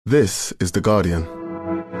This is The Guardian.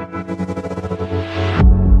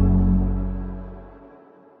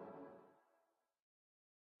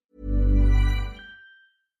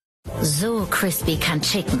 So crispy kann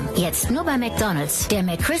Chicken. Jetzt nur bei McDonald's. Der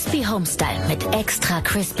McCrispy Homestyle mit extra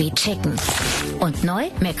crispy Chicken. Und neu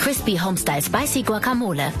McCrispy Homestyle Spicy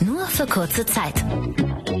Guacamole. Nur für kurze Zeit.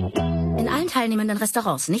 In allen teilnehmenden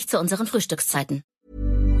Restaurants, nicht zu unseren Frühstückszeiten.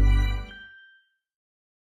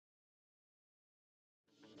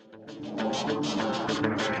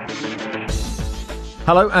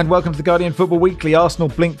 Hello and welcome to the Guardian Football Weekly. Arsenal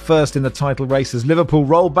blink first in the title race as Liverpool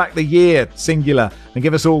roll back the year, singular, and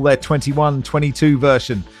give us all their 21-22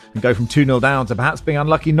 version and go from 2-0 down to perhaps being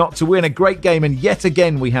unlucky not to win. A great game, and yet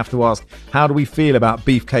again we have to ask, how do we feel about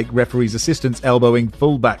beefcake referees' assistants elbowing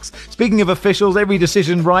fullbacks? Speaking of officials, every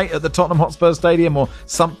decision right at the Tottenham Hotspur Stadium or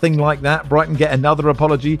something like that. Brighton get another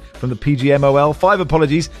apology from the PGMOL. 5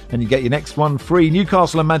 apologies and you get your next one free.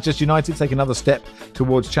 Newcastle and Manchester United take another step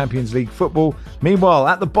towards Champions League football. Meanwhile,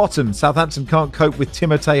 at the bottom, Southampton can't cope with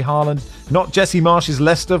Timothée Haaland. Not Jesse Marsh's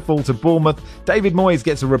Leicester fall to Bournemouth. David Moyes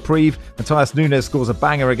gets a reprieve. Matthias Nunes scores a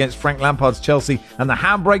banger against Frank Lampard's Chelsea. And the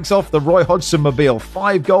handbrakes off the Roy Hodgson mobile.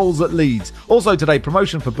 5 goals at Leeds. Also today,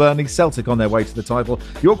 promotion for Burnley. Celtic on their way to the title.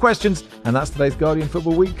 Your questions, and that's today's Guardian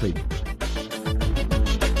Football Weekly.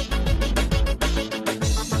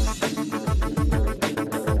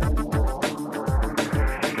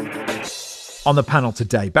 On the panel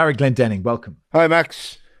today, Barry Glendenning, welcome. Hi,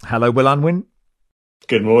 Max. Hello, Will Unwin.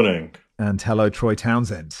 Good morning. And hello, Troy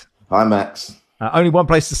Townsend. Hi, Max. Only one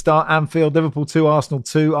place to start, Anfield, Liverpool 2, Arsenal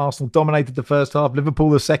 2. Arsenal dominated the first half,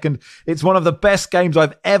 Liverpool the second. It's one of the best games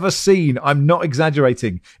I've ever seen. I'm not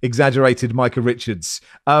exaggerating. Exaggerated Micah Richards.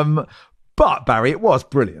 But, Barry, it was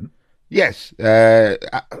brilliant. Yes, a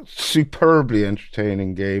superbly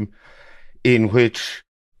entertaining game in which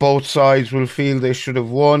both sides will feel they should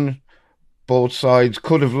have won. Both sides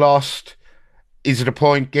could have lost. Is it a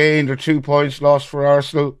point gained or 2 points lost for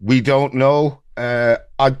Arsenal? We don't know.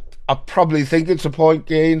 I probably think it's a point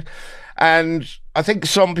gained. And I think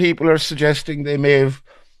some people are suggesting they may have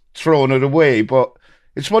thrown it away. But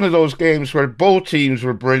it's one of those games where both teams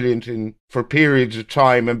were brilliant for periods of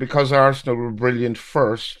time. And because Arsenal were brilliant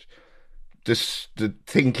first, the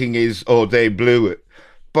thinking is, oh, they blew it.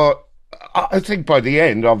 But I think by the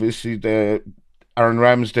end, obviously, Aaron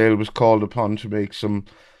Ramsdale was called upon to make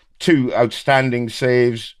 2 outstanding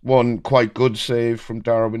saves, one quite good save from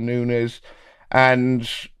Darwin Núñez, and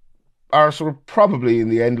Arsenal were probably in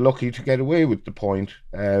the end lucky to get away with the point.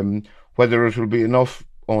 Whether it will be enough,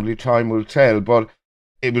 only time will tell. But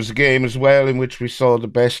it was a game as well in which we saw the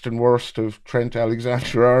best and worst of Trent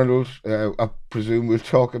Alexander-Arnold. I presume we'll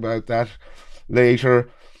talk about that later.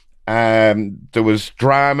 There was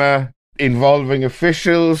drama involving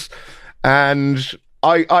officials. And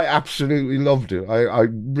I absolutely loved it. I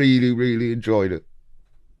really, really enjoyed it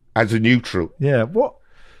as a neutral. Yeah. What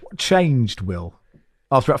changed, Will,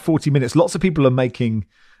 after about 40 minutes? Lots of people are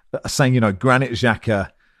saying, Granit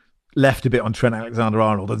Xhaka left a bit on Trent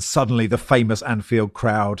Alexander-Arnold and suddenly the famous Anfield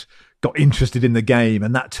crowd got interested in the game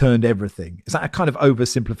and that turned everything. Is that a kind of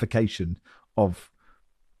oversimplification of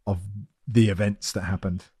the events that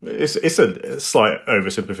happened? It's a slight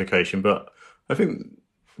oversimplification, but I think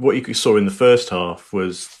what you saw in the first half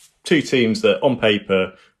was 2 teams that, on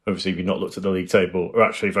paper, obviously if you've not looked at the league table, are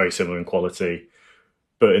actually very similar in quality.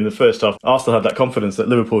 But in the first half, Arsenal had that confidence that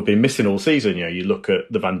Liverpool had been missing all season. You look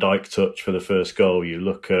at the Van Dijk touch for the first goal. You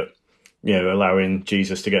look at, allowing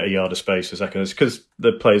Jesus to get a yard of space for seconds because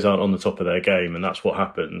the players aren't on the top of their game, and that's what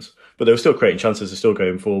happens. But they were still creating chances. They're still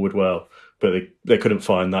going forward well, but they couldn't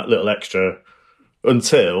find that little extra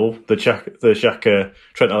until the Xhaka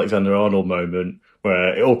Trent Alexander-Arnold moment,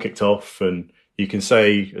 where it all kicked off. And you can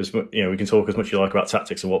say, we can talk as much as you like about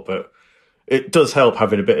tactics and what, but it does help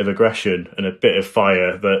having a bit of aggression and a bit of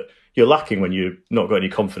fire that you're lacking when you've not got any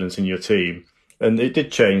confidence in your team. And it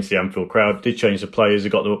did change the Anfield crowd, it did change the players. It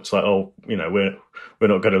got them up. It's like, we're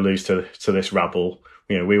not going to lose to this rabble.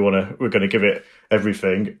 We're going to give it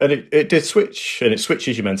everything. And it did switch, and it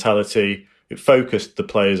switches your mentality. It focused the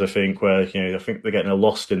players, I think, where I think they're getting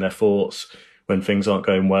lost in their thoughts when things aren't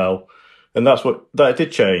going well. And that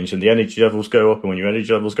did change, and the energy levels go up. And when your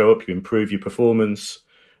energy levels go up, you improve your performance,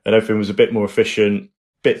 and everything was a bit more efficient,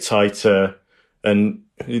 bit tighter, and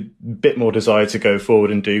a bit more desire to go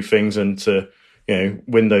forward and do things and to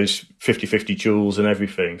win those 50-50 duels and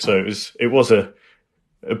everything. So it was a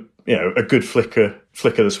good flicker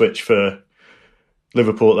the switch for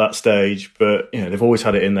Liverpool at that stage. But they've always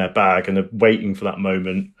had it in their bag, and they're waiting for that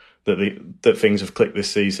moment that things have clicked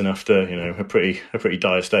this season after a pretty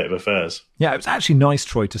dire state of affairs. Yeah, it was actually nice,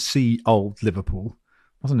 Troy, to see old Liverpool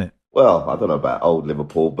wasn't it? Well, I don't know about old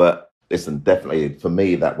Liverpool, but listen, definitely for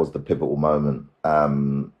me, that was the pivotal moment.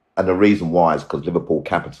 And the reason why is because Liverpool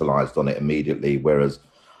capitalised on it immediately, whereas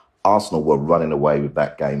Arsenal were running away with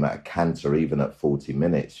that game at a canter, even at 40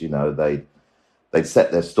 minutes. You know, they'd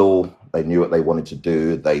set their stall. They knew what they wanted to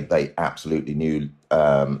do. They absolutely knew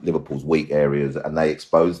Liverpool's weak areas, and they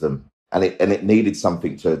exposed them. And it needed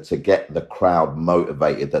something to get the crowd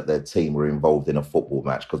motivated that their team were involved in a football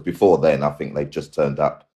match. Because before then, I think they've just turned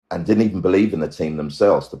up and didn't even believe in the team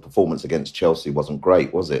themselves. The performance against Chelsea wasn't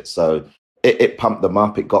great, was it? So it pumped them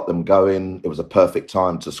up. It got them going. It was a perfect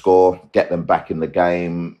time to score, get them back in the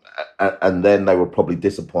game. And then they were probably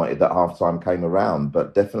disappointed that halftime came around.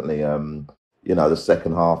 But definitely, the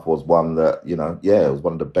second half was one that, it was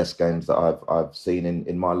one of the best games that I've seen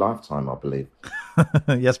in my lifetime, I believe.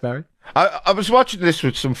 Yes, Barry? I was watching this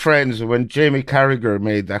with some friends, and when Jamie Carragher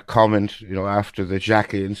made that comment, after the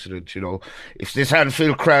Xhaka incident, if this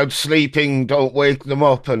Anfield crowd's sleeping, don't wake them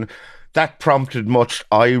up. And that prompted much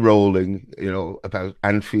eye rolling, about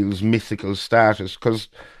Anfield's mythical status, because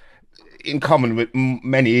in common with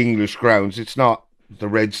many English grounds, it's not the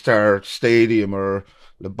Red Star Stadium or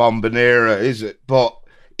the Bombonera, is it? But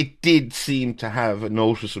it did seem to have a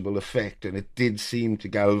noticeable effect, and it did seem to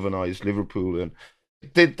galvanise Liverpool. And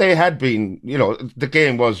they had been, the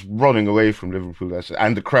game was running away from Liverpool,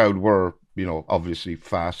 and the crowd were, obviously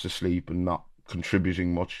fast asleep and not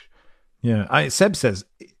contributing much. Yeah, Seb says,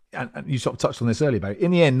 and you sort of touched on this earlier, Barry,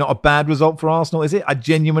 in the end, not a bad result for Arsenal, is it? I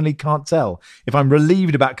genuinely can't tell if I'm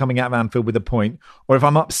relieved about coming out of Anfield with a point, or if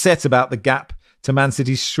I'm upset about the gap to Man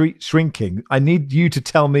City's shrinking. I need you to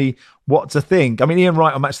tell me what to think. I mean, Ian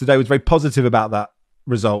Wright on Match Today was very positive about that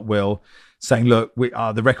result, Will, saying, look,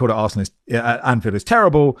 the record at at Anfield is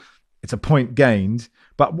terrible. It's a point gained.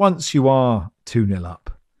 But once you are 2-0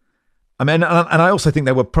 up, I mean, and I also think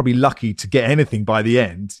they were probably lucky to get anything by the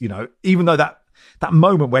end, even though that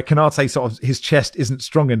moment where Konate sort of, his chest isn't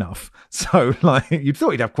strong enough. So you'd thought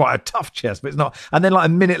he'd have quite a tough chest, but it's not. And then a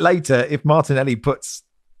minute later, if Martinelli puts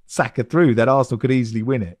Saka through, that Arsenal could easily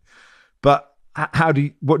win it. But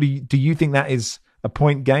do you think that is a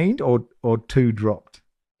point gained or 2 dropped?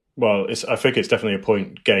 Well, I think it's definitely a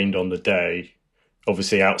point gained on the day.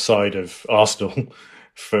 Obviously, outside of Arsenal,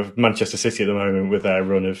 for Manchester City at the moment, with their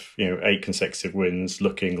run of 8 consecutive wins,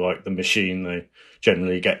 looking like the machine they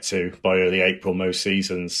generally get to by early April most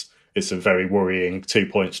seasons, it's a very worrying 2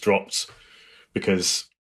 points dropped. Because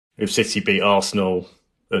if City beat Arsenal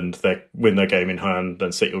and they win their game in hand,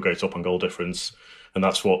 then City will go top on goal difference, and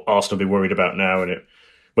that's what Arsenal will be worried about now. And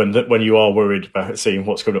when you are worried about seeing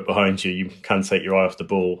what's coming up behind you, you can take your eye off the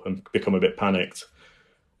ball and become a bit panicked.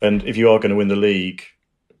 And if you are going to win the league,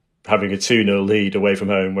 having a 2-0 lead away from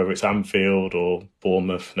home, whether it's Anfield or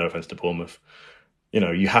Bournemouth, no offence to Bournemouth,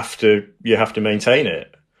 you have to maintain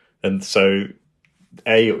it. And so,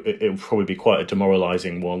 it'll probably be quite a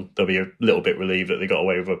demoralising one. They'll be a little bit relieved that they got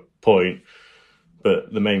away with a point.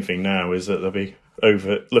 But the main thing now is that they'll be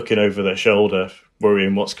looking over their shoulder,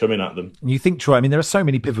 worrying what's coming at them. And you think, Troy, I mean, there are so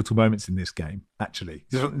many pivotal moments in this game, actually.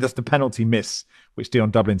 Just the penalty miss, which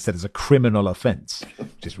Dion Dublin said is a criminal offence,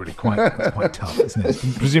 which is really quite tough, isn't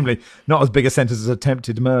it? Presumably not as big a sentence as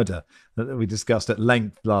attempted murder that we discussed at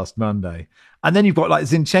length last Monday. And then you've got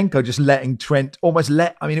Zinchenko just letting Trent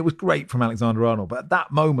it was great from Alexander-Arnold, but at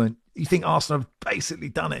that moment, you think Arsenal have basically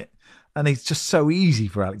done it. And it's just so easy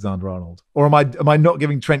for Alexander-Arnold. Or am I not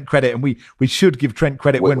giving Trent credit? And we should give Trent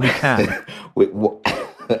credit when we can.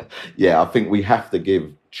 Yeah, I think we have to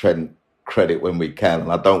give Trent credit when we can.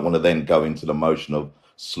 And I don't want to then go into the motion of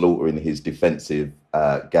slaughtering his defensive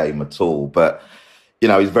game at all. But,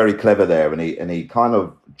 he's very clever there. And he kind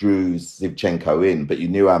of drew Zinchenko in. But you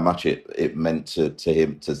knew how much it meant to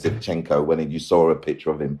Zinchenko when you saw a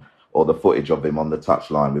picture of him or the footage of him on the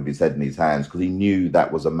touchline with his head in his hands, because he knew that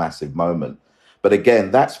was a massive moment. But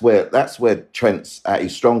again, that's where Trent's at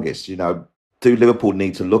his strongest. Do Liverpool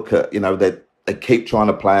need to look at, they keep trying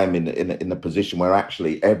to play him in a position where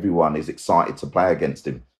actually everyone is excited to play against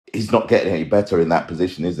him. He's not getting any better in that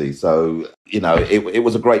position, is he? So, it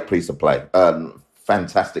was a great piece of play.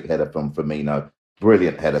 Fantastic header from Firmino.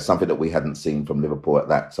 Brilliant header, something that we hadn't seen from Liverpool at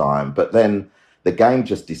that time. But then the game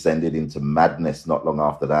just descended into madness not long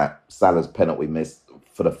after that. Salah's penalty miss,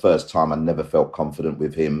 for the first time, I never felt confident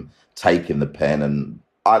with him taking the pen. And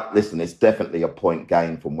it's definitely a point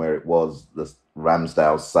gain from where it was. The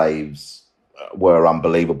Ramsdale saves were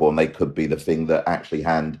unbelievable, and they could be the thing that actually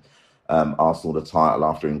hand Arsenal the title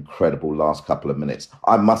after an incredible last couple of minutes.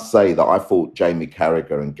 I must say that I thought Jamie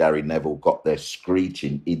Carragher and Gary Neville got their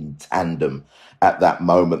screeching in tandem at that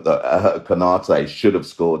moment that Konate should have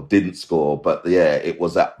scored, didn't score. But yeah, it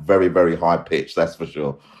was at very, very high pitch, that's for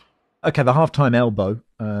sure. Okay, the halftime elbow.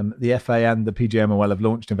 The FA and the PGMOL have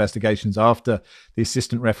launched investigations after the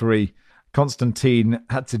assistant referee Konstantin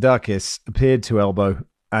Hatzidakis appeared to elbow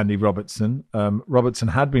Andy Robertson. Robertson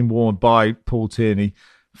had been warned by Paul Tierney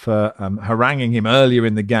for haranguing him earlier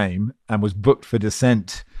in the game and was booked for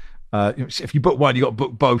dissent. If you book one, you got to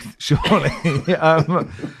book both, surely.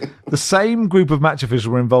 The same group of match officials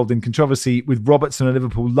were involved in controversy with Robertson at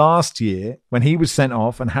Liverpool last year when he was sent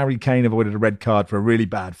off and Harry Kane avoided a red card for a really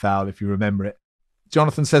bad foul, if you remember it.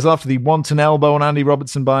 Jonathan says, after the wanton elbow on Andy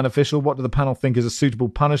Robertson by an official, what do the panel think is a suitable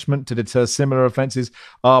punishment to deter similar offences?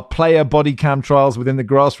 Are player body cam trials within the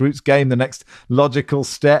grassroots game the next logical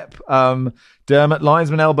step? Dermot,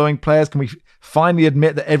 linesman elbowing players, can we finally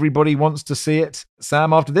admit that everybody wants to see it?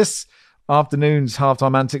 Sam, after this afternoon's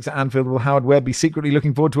halftime antics at Anfield, will Howard Webb be secretly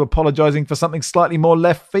looking forward to apologising for something slightly more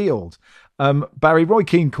left field? Barry, Roy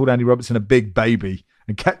Keane called Andy Robertson a big baby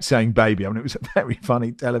and kept saying baby. I mean, it was a very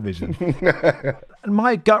funny television. And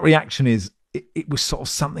my gut reaction is it was sort of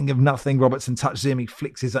something of nothing. Robertson touches him, he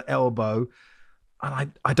flicks his elbow.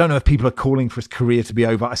 And I don't know if people are calling for his career to be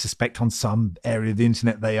over. I suspect on some area of the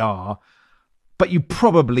internet they are. But you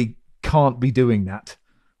probably can't be doing that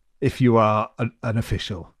if you are an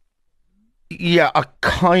official. Yeah, I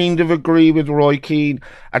kind of agree with Roy Keane.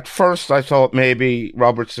 At first I thought maybe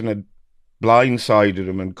Robertson had blindsided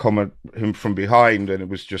him and come at him from behind, and it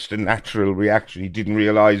was just a natural reaction. He didn't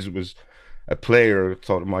realise it was a player.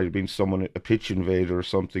 Thought it might have been someone, a pitch invader or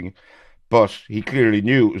something. But he clearly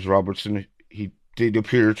knew it was Robertson. He did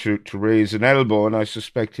appear to raise an elbow, and I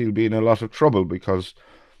suspect he'll be in a lot of trouble, because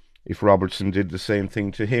if Robertson did the same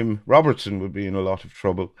thing to him, Robertson would be in a lot of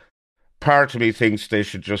trouble. Part of me thinks they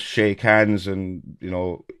should just shake hands and,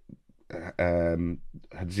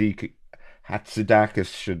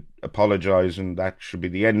 Hatzidakis should apologise and that should be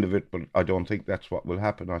the end of it, but I don't think that's what will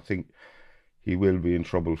happen. I think he will be in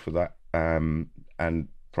trouble for that, and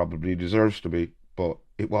probably deserves to be, but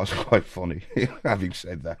it was quite funny, having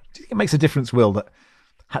said that. Do you think it makes a difference, Will, that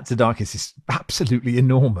Hatzidakis is absolutely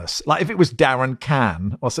enormous? Like if it was Darren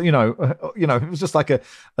Cann, or so, if it was just like a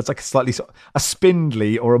slightly a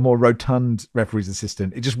spindly or a more rotund referee's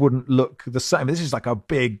assistant, it just wouldn't look the same. This is like a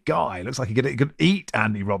big guy. It looks like he could eat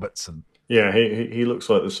Andy Robertson. Yeah, he looks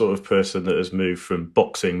like the sort of person that has moved from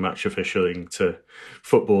boxing match officialing to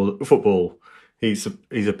football. He's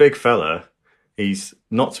a big fella. He's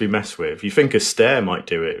not to be messed with. You think a stare might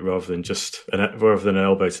do it rather than an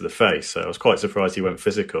elbow to the face. So I was quite surprised he went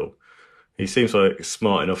physical. He seems like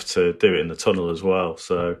smart enough to do it in the tunnel as well.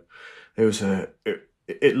 So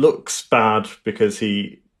it looks bad because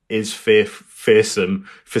he is fearsome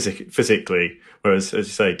physically. Whereas, as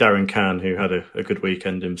you say, Darren Cann, who had a good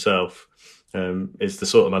weekend himself, is the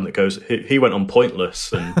sort of man that goes. He went on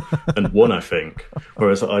pointless and won, I think.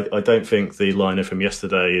 Whereas I don't think the liner from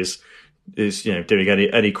yesterday is doing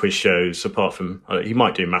any quiz shows apart from he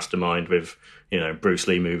might do Mastermind with Bruce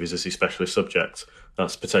Lee movies as his specialist subject.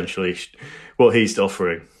 That's potentially what he's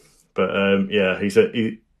offering. But I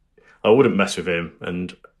wouldn't mess with him,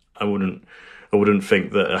 and I wouldn't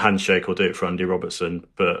think that a handshake will do it for Andy Robertson.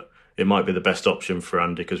 But it might be the best option for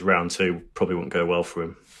Andy because round two probably wouldn't go well for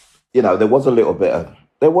him. There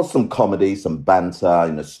was some comedy, some banter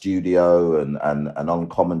in the studio and on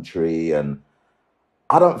commentary, and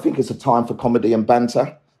I don't think it's a time for comedy and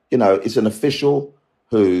banter. It's an official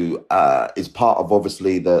who is part of,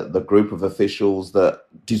 obviously, the group of officials that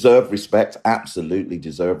deserve respect, absolutely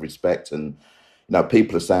deserve respect. And,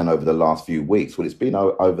 people are saying over the last few weeks, well, it's been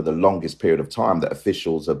over the longest period of time that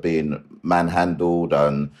officials are being manhandled.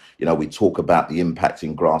 And, we talk about the impact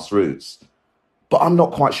in grassroots. But I'm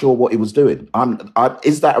not quite sure what he was doing.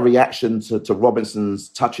 Is that a reaction to Robinson's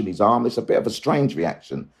touching his arm? It's a bit of a strange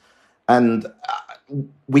reaction. And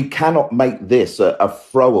we cannot make this a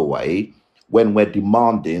throwaway when we're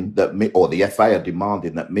demanding that, or the FA are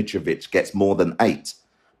demanding that Mitrovic gets more than 8,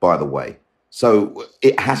 by the way. So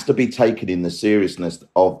it has to be taken in the seriousness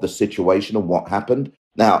of the situation and what happened.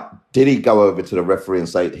 Now, did he go over to the referee and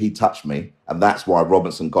say, he touched me, and that's why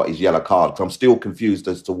Robertson got his yellow card? Because I'm still confused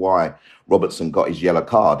as to why Robertson got his yellow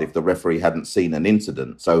card if the referee hadn't seen an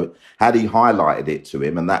incident. So had he highlighted it to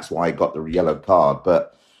him, and that's why he got the yellow card.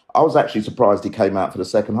 But I was actually surprised he came out for the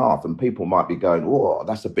second half, and people might be going, "Oh,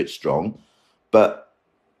 that's a bit strong," but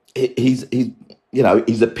he's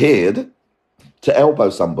appeared to elbow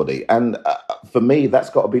somebody, and for me, that's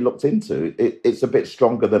got to be looked into. It's a bit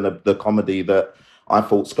stronger than the comedy that I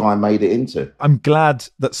thought Sky made it into. I'm glad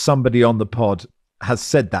that somebody on the pod has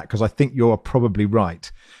said that, because I think you're probably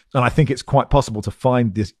right. And I think it's quite possible to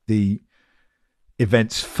find the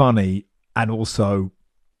events funny and also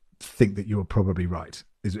think that you're probably right,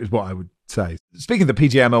 is what I would say. Speaking of the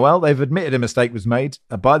PGMOL, they've admitted a mistake was made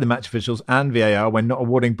by the match officials and VAR when not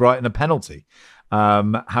awarding Brighton a penalty.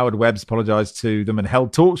 Howard Webb's apologised to them and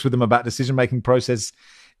held talks with them about decision-making process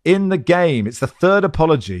in the game. It's the third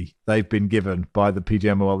apology they've been given by the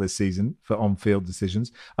PGMOL this season for on-field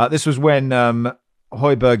decisions. This was when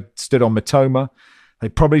Højbjerg stood on Mitoma. They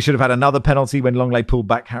probably should have had another penalty when Longley pulled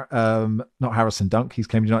back, not Harrison Dunk, he's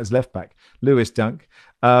Cambridge United's left back, Lewis Dunk.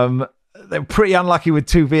 They were pretty unlucky with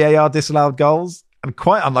 2 VAR disallowed goals and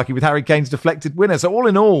quite unlucky with Harry Kane's deflected winner. So all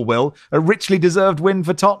in all, Will, a richly deserved win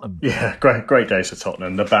for Tottenham. Yeah, great days for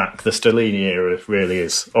Tottenham. The Stellini era really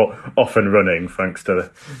is off and running thanks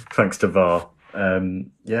to VAR.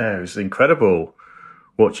 It was incredible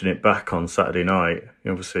watching it back on Saturday night.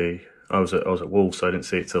 Obviously, I was at Wolves, so I didn't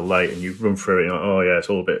see it till late. And you run through it, and you're like, oh yeah, it's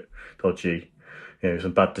all a bit dodgy.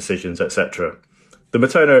 Some bad decisions, etc. The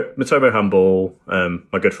Mitoma handball,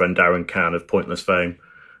 my good friend Darren Cann of Pointless fame,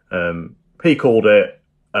 he called it,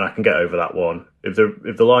 and I can get over that one. If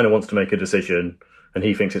the liner wants to make a decision and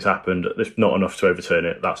he thinks it's happened, there's not enough to overturn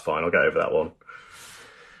it, that's fine, I'll get over that one.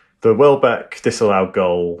 The Welbeck disallowed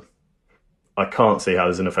goal, I can't see how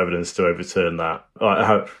there's enough evidence to overturn that.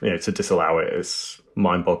 To disallow it is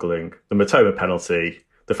mind-boggling. The Mitoma penalty,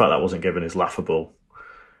 the fact that wasn't given is laughable.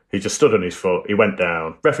 He just stood on his foot, he went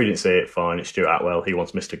down. Referee didn't see it, fine, it's Stuart Atwell, he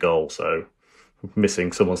once missed a goal, so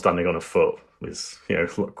missing someone standing on a foot is,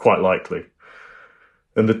 quite likely.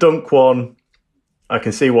 And the Dunk one, I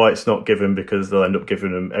can see why it's not given, because they'll end up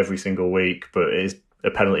giving them every single week, but it is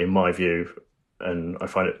a penalty in my view, and I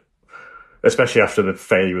find it, especially after the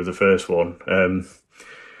failure of the first one, I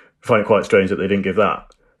find it quite strange that they didn't give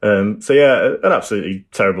that. An absolutely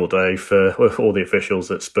terrible day for all the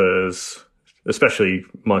officials at Spurs, especially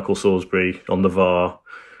Michael Salisbury on the VAR.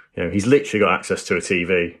 He's literally got access to a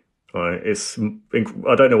TV. Right?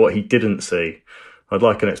 I don't know what he didn't see. I'd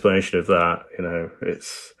like an explanation of that.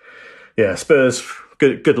 Spurs,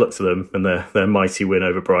 good luck to them and their mighty win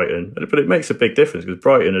over Brighton. But it makes a big difference, because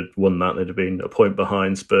Brighton had won that. They'd have been a point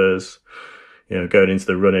behind Spurs, going into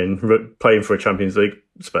the run-in, playing for a Champions League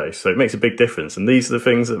space. So it makes a big difference. And these are the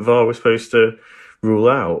things that VAR was supposed to rule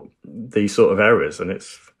out, these sort of errors. And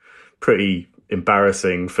it's pretty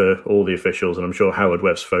embarrassing for all the officials. And I'm sure Howard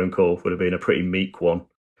Webb's phone call would have been a pretty meek one.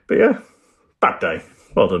 But yeah, bad day.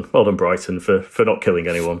 Well done, Brighton, for not killing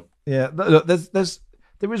anyone. Yeah, look,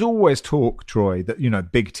 there is always talk, Troy, that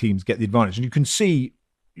big teams get the advantage, and you can see,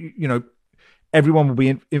 everyone will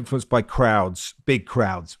be influenced by crowds, big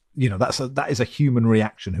crowds. That is a human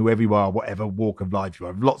reaction. Whoever you are, whatever walk of life you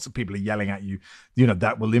are, if lots of people are yelling at you,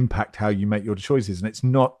 that will impact how you make your choices.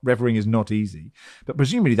 And refereeing is not easy, but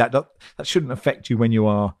presumably that shouldn't affect you when you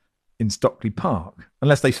are in Stockley Park,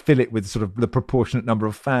 unless they fill it with sort of the proportionate number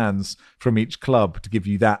of fans from each club to give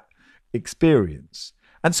you that experience.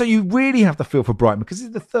 And so you really have to feel for Brighton, because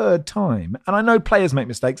it's the third time. And I know players make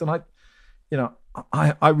mistakes, and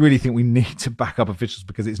I really think we need to back up officials,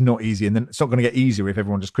 because it's not easy, and then it's not going to get easier if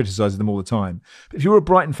everyone just criticises them all the time. But if you're a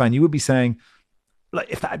Brighton fan, you would be saying, like,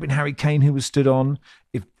 if that had been Harry Kane who was stood on,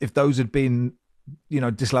 if those had been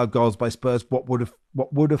disallowed goals by Spurs, what would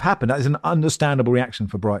have happened? That is an understandable reaction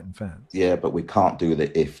for Brighton fans. Yeah, but we can't do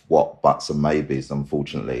the if, what, buts and maybes,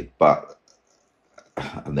 unfortunately. But,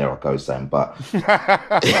 and there I go saying but.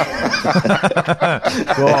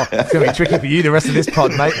 Well, it's going to be tricky for you the rest of this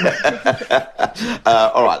pod, mate.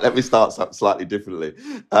 All right, let me start slightly differently.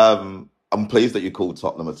 I'm pleased that you called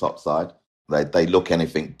Tottenham a top side. They look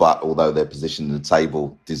anything but, although their position in the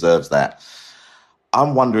table deserves that.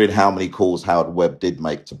 I'm wondering how many calls Howard Webb did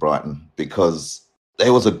make to Brighton, because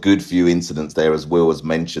there was a good few incidents there, as Will has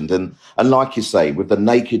mentioned. And like you say, with the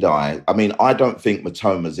naked eye, I mean, I don't think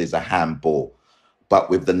Matoma's is a handball, but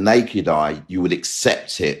with the naked eye, you would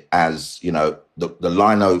accept it as, the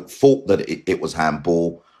lino thought that it was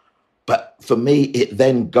handball. But for me, it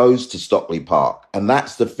then goes to Stockley Park. And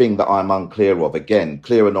that's the thing that I'm unclear of. Again,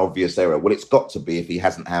 clear and obvious error. Well, it's got to be if he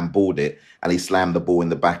hasn't handballed it and he slammed the ball in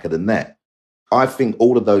the back of the net. I think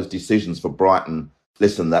all of those decisions for Brighton,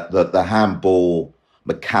 listen, that the handball,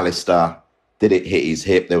 McAllister, did it hit his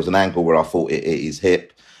hip? There was an angle where I thought it hit his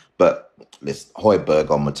hip. But listen, Højbjerg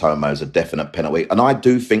on Mitoma is a definite penalty. And I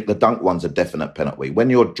do think the Dunk one's a definite penalty. When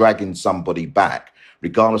you're dragging somebody back,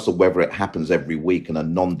 regardless of whether it happens every week and a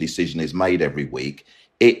non-decision is made every week,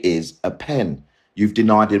 it is a pen. You've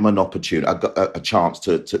denied him an opportunity, a chance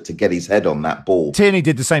to get his head on that ball. Tierney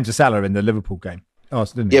did the same to Salah in the Liverpool game. Oh,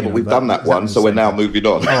 so didn't Yeah, it? but we've done that exactly one, so we're now moving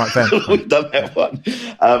on. All right, fair. We've done that one.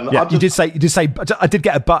 Yeah, you did say. I did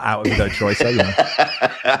get a butt out of it, though, Troy. So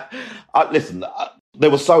listen, there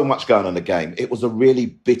was so much going on in the game. It was a really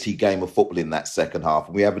bitty game of football in that second half,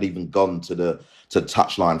 and we haven't even gone to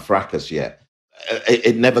touchline fracas yet.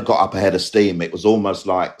 It never got up ahead of steam. It was almost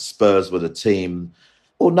like Spurs were the team.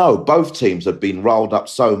 Well, no, both teams had been rolled up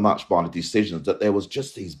so much by the decisions that there was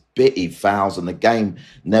just these bitty fouls, and the game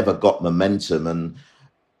never got momentum. And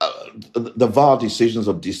the VAR decisions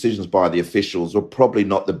or decisions by the officials were probably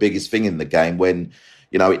not the biggest thing in the game when,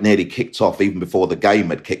 it nearly kicked off even before the game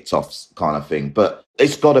had kicked off, kind of thing. But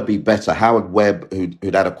it's got to be better. Howard Webb, who'd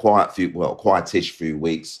had a quietish few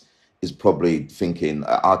weeks, is probably thinking,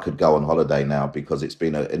 I could go on holiday now because it's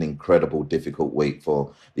been an incredible, difficult week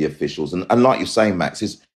for the officials. And like you're saying, Max,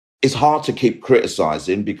 it's hard to keep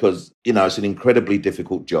criticising because, it's an incredibly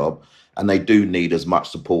difficult job and they do need as much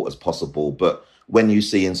support as possible. But when you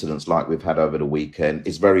see incidents like we've had over the weekend,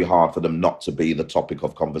 it's very hard for them not to be the topic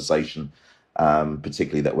of conversation,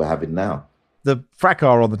 particularly that we're having now. The fracas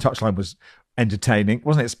on the touchline was entertaining,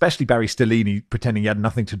 wasn't it? Especially Barry Stellini pretending he had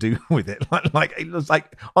nothing to do with it. Like it was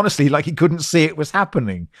like, honestly, like he couldn't see it was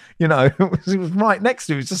happening. It was right next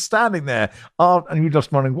to him. He was just standing there. And you were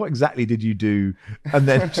just wondering, what exactly did you do? And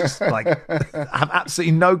then just like have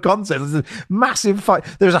absolutely no concept. There's a massive fight.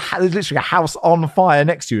 There's literally a house on fire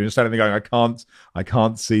next to you and standing there going, I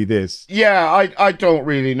can't see this. Yeah, I don't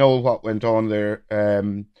really know what went on there.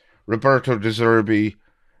 Roberto De Zerbi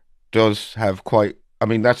does have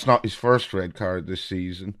that's not his first red card this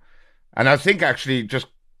season. And I think actually, just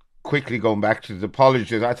quickly going back to the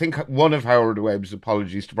apologies, I think one of Howard Webb's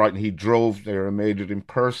apologies to Brighton, he drove there and made it in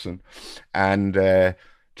person. And De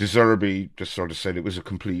Zerbi just sort of said it was a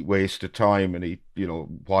complete waste of time and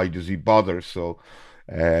why does he bother? So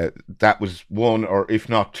that was one, or if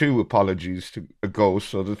not two, apologies to go.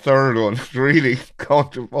 So the third one really going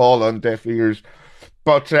to fall on deaf ears.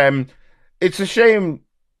 But it's a shame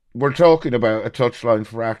we're talking about a touchline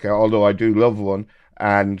fracas, although I do love one,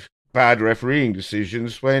 and bad refereeing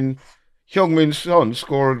decisions when Heung-min Son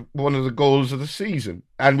scored one of the goals of the season.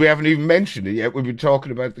 And we haven't even mentioned it yet. We've been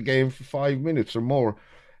talking about the game for 5 minutes or more.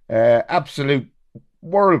 Absolute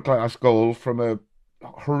world-class goal from a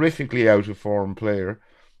horrifically out-of-form player.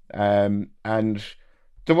 And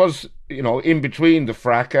there was, in between the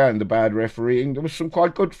fracas and the bad refereeing, there was some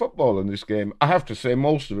quite good football in this game. I have to say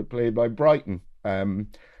most of it played by Brighton,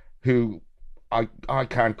 who I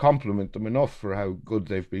can't compliment them enough for how good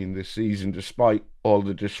they've been this season, despite all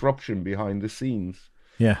the disruption behind the scenes.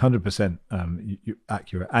 Yeah, 100% you're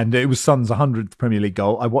accurate. And it was Son's 100th Premier League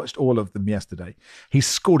goal. I watched all of them yesterday. He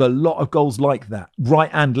scored a lot of goals like that,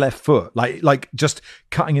 right and left foot, like just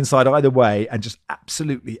cutting inside either way and just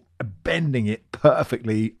absolutely bending it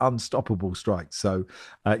perfectly, unstoppable strikes. So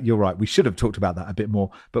you're right. We should have talked about that a bit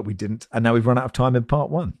more, but we didn't. And now we've run out of time in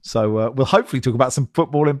part one. So we'll hopefully talk about some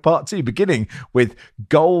football in part two, beginning with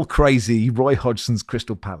goal crazy Roy Hodgson's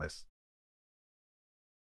Crystal Palace.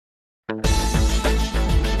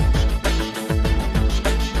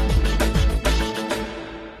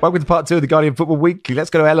 Welcome to part two of the Guardian Football Weekly. Let's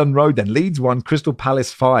go to Ellen Road then. Leeds 1, Crystal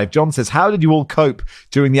Palace 5. John says, how did you all cope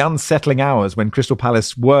during the unsettling hours when Crystal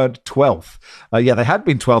Palace weren't 12th? They had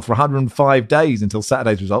been 12th for 105 days until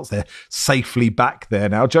Saturday's results. They're safely back there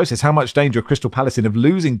now. Joe says, how much danger are Crystal Palace in of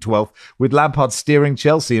losing 12th with Lampard steering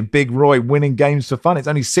Chelsea and Big Roy winning games for fun? It's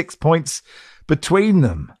only 6 points between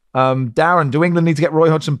them. Darren, do England need to get Roy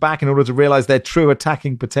Hodgson back in order to realise their true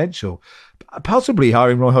attacking potential? Possibly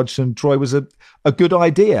hiring Roy Hodgson, Troy, was a good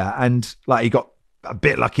idea. And he got a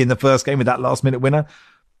bit lucky in the first game with that last-minute winner.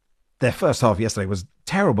 Their first half yesterday was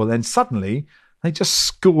terrible. Then suddenly they just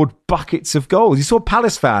scored buckets of goals. You saw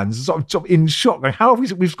Palace fans sort of in shock. Like, how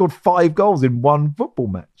have we scored 5 goals in one football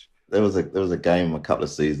match? There was a game a couple of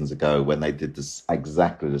seasons ago when they did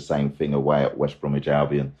exactly the same thing away at West Bromwich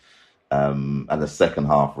Albion. And the second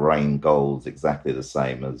half rained goals exactly the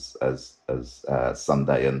same as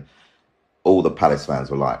Sunday. And all the Palace fans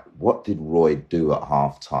were like, what did Roy do at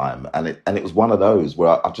half time? And it was one of those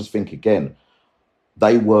where I just think, again,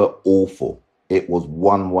 they were awful. It was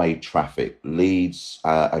one-way traffic. Leeds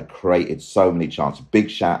had created so many chances. Big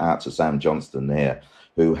shout out to Sam Johnston there,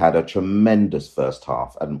 who had a tremendous first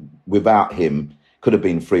half. And without him, could have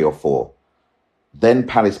been 3 or 4. Then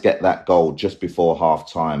Palace get that goal just before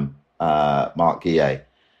half time, Mark Guillet.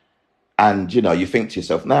 And, you think to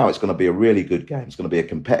yourself, now it's going to be a really good game. It's going to be a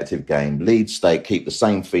competitive game. Leeds keep the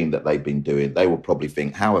same theme that they've been doing. They will probably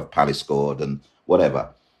think, how have Palace scored and whatever.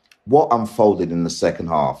 What unfolded in the second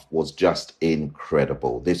half was just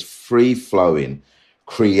incredible. This free-flowing,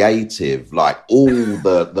 creative, like all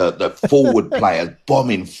the forward players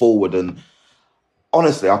bombing forward. And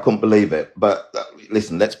honestly, I couldn't believe it. But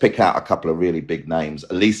listen, let's pick out a couple of really big names.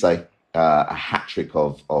 Elise, a hat-trick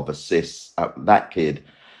of assists. That kid,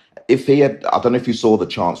 if he had, I don't know if you saw the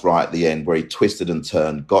chance right at the end where he twisted and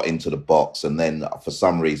turned, got into the box, and then for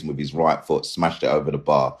some reason with his right foot smashed it over the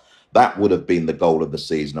bar. That would have been the goal of the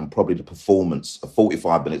season and probably the performance, a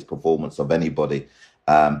 45 minutes performance of anybody,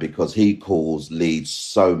 because he caused Leeds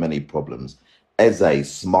so many problems.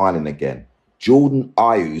 Eze smiling again. Jordan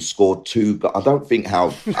Ayew scored two. I don't think how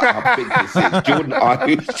big this is. Jordan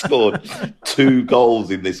Ayew scored 2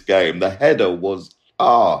 goals in this game. The header was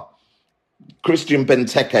Christian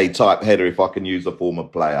Benteke type header, if I can use a former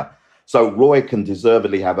player. So Roy can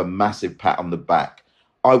deservedly have a massive pat on the back.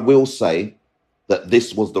 I will say that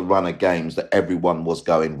this was the run of games that everyone was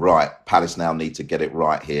going, right, Palace now need to get it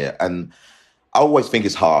right here. And I always think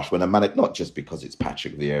it's harsh when a manager, not just because it's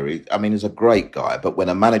Patrick Vieira, I mean, he's a great guy, but when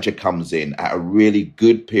a manager comes in at a really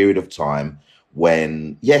good period of time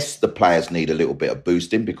when, yes, the players need a little bit of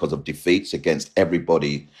boosting because of defeats against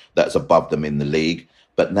everybody that's above them in the league,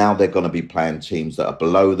 but now they're going to be playing teams that are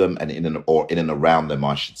below them and in and around them,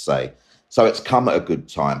 I should say. So it's come at a good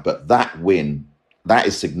time, but that win, that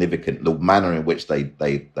is significant. The manner in which they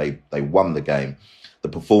won the game, the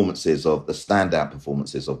performances of the standout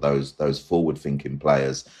performances of those forward-thinking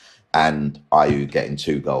players, and Ayew getting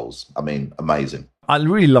 2 goals. I mean, amazing. I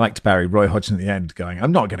really liked Roy Hodgson at the end going,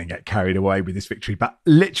 I'm not going to get carried away with this victory, but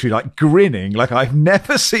literally like grinning, like I've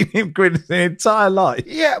never seen him grin in his entire life.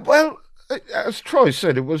 Yeah, well, as Troy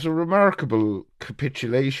said, it was a remarkable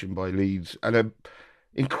capitulation by Leeds and an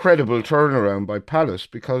incredible turnaround by Palace,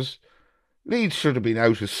 because Leeds should have been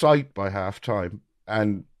out of sight by half-time.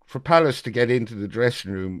 And for Palace to get into the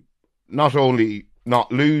dressing room, not only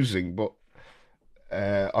not losing, but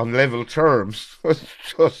on level terms, was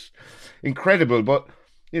just incredible. But,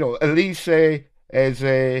 you know, Elise,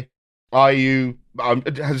 Eze, Ayew,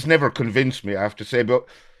 has never convinced me, I have to say. But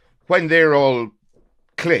when they're all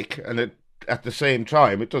click and at the same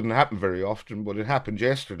time, it doesn't happen very often, but it happened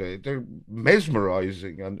yesterday. They're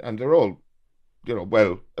mesmerising, and they're all, you know,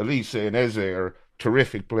 well, Elise and Eze are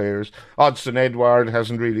terrific players. Odsonne Edouard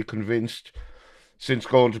hasn't really convinced since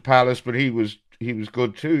going to Palace, but he was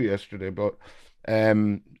good too yesterday. But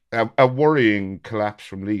a worrying collapse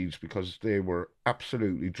from Leeds, because they were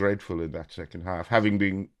absolutely dreadful in that second half, having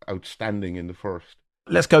been outstanding in the first.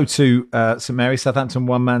 Let's go to St Mary's. Southampton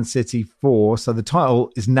 1, Man City 4. So the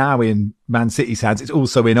title is now in Man City's hands. It's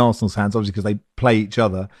also in Arsenal's hands, obviously, because they play each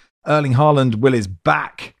other. Erling Haaland is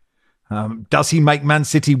back. Does he make Man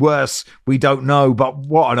City worse? We don't know, but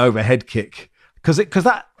what an overhead kick. Because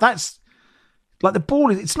that's like the ball,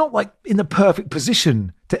 it's not like in the perfect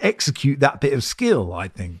position to execute that bit of skill, I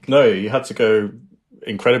think. No, he had to go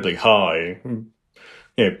incredibly high,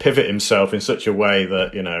 pivot himself in such a way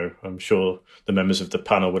that, I'm sure the members of the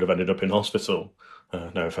panel would have ended up in hospital.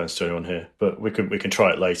 No offence to anyone here, but we can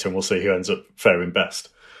try it later and we'll see who ends up faring best.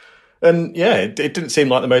 And yeah, it didn't seem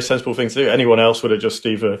like the most sensible thing to do. Anyone else would have just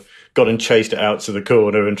either gone and chased it out to the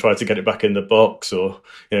corner and tried to get it back in the box, or,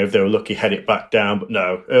 if they were lucky, head it back down. But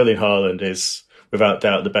no, Erling Haaland is without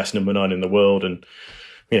doubt the best number 9 in the world. And,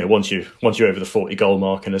 once you're over the 40 goal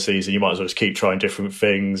mark in a season, you might as well just keep trying different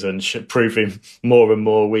things and proving more and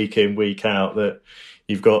more week in, week out that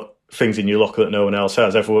you've got things in your locker that no one else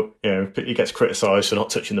has. Everyone, he gets criticised for not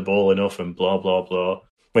touching the ball enough and blah, blah, blah.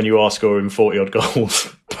 When you are scoring 40 odd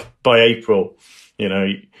goals by April,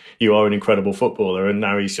 you are an incredible footballer. And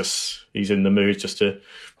now he's in the mood just to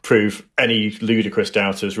prove any ludicrous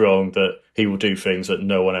doubters wrong, that he will do things that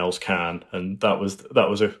no one else can. And that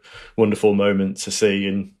was a wonderful moment to see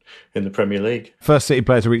in the Premier League. First City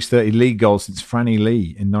player to reach 30 league goals since Franny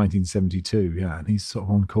Lee in 1972. Yeah, and he's sort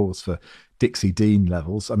of on course for Dixie Dean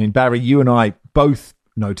levels. I mean, Barry, you and I both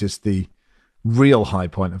noticed the real high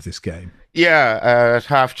point of this game. Yeah, at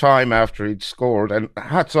half-time after he'd scored. And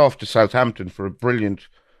hats off to Southampton for a brilliant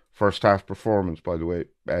first-half performance, by the way,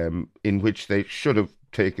 in which they should have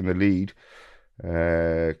taken the lead.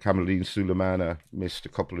 Kamaldeen Sulemana missed a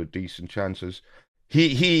couple of decent chances.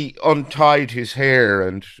 He untied his hair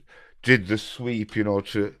and did the sweep,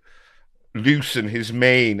 to loosen his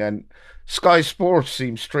mane. And Sky Sports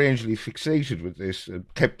seemed strangely fixated with this and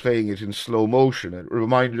kept playing it in slow motion. It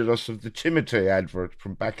reminded us of the Timotei advert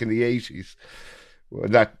from back in the 80s, where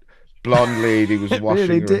that blonde lady was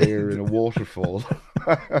washing really her hair in a waterfall.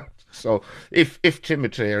 So if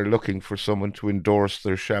Timotei are looking for someone to endorse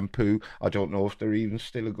their shampoo, I don't know if they're even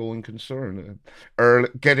still a going concern.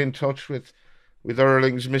 Get in touch with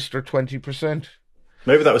Erling's Mr. 20%.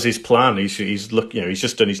 Maybe that was his plan. He's he's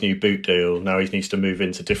just done his new boot deal. Now he needs to move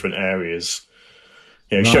into different areas.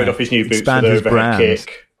 He showed off his new boots with the overhead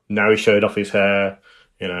kick. Now he showed off his hair.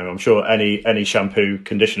 I'm sure any shampoo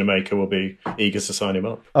conditioner maker will be eager to sign him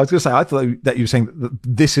up. I was going to say, I thought that you were saying that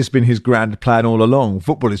this has been his grand plan all along.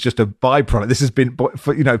 Football is just a byproduct. This has been,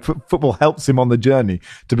 football helps him on the journey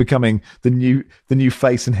to becoming the new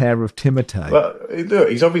face and hair of Timotei. Well, look,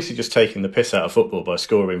 he's obviously just taking the piss out of football by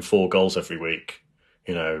scoring 4 goals every week.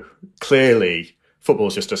 Clearly, football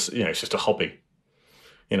is just it's just a hobby.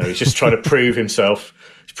 He's just trying to prove himself,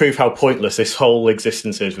 to prove how pointless this whole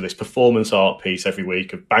existence is with this performance art piece every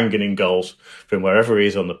week of banging in goals from wherever he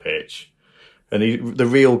is on the pitch. And the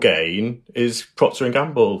real gain is Procter &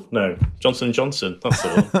 Gamble. No, Johnson & Johnson. That's the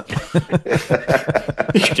one.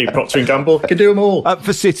 You can do Procter & Gamble. You can do them all.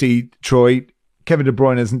 For City, Troy, Kevin De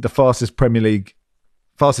Bruyne isn't the fastest player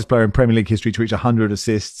in Premier League history to reach 100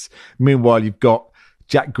 assists. Meanwhile, you've got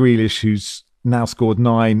Jack Grealish, who's now scored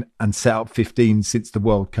 9 and set up 15 since the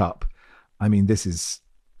World Cup. I mean, these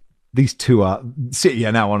two are City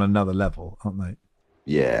are now on another level, aren't they?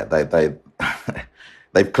 Yeah,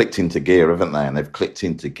 they've clicked into gear, haven't they? And they've clicked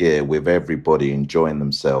into gear with everybody enjoying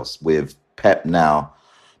themselves. With Pep now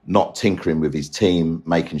not tinkering with his team,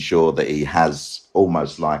 making sure that he has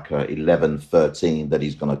almost like a 11-13 that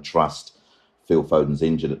he's going to trust. Phil Foden's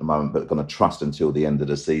injured at the moment, but going to trust until the end of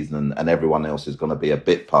the season, and everyone else is going to be a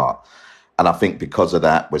bit part. And I think because of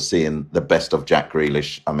that, we're seeing the best of Jack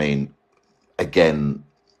Grealish. I mean, again,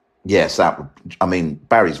 yes,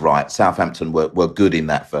 Barry's right. Southampton were good in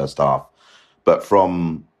that first half. But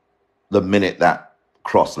from the minute that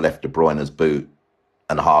cross left De Bruyne's boot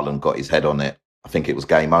and Haaland got his head on it, I think it was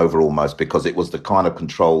game over almost, because it was the kind of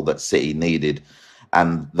control that City needed.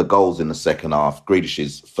 And the goals in the second half,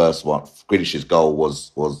 Grealish's goal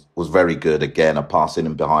was very good. Again, a pass in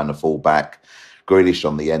and behind the fullback. Grealish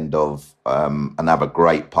on the end of another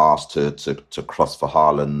great pass to cross for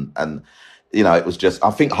Haaland. And, it was just,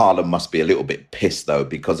 I think Haaland must be a little bit pissed, though,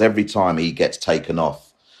 because every time he gets taken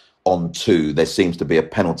off on 2, there seems to be a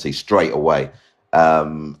penalty straight away.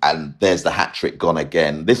 And there's the hat-trick gone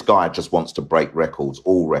again. This guy just wants to break records,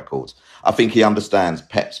 all records. I think he understands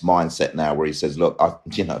Pep's mindset now, where he says, look,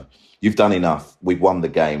 you've done enough. We've won the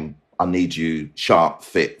game. I need you sharp,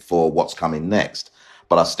 fit for what's coming next.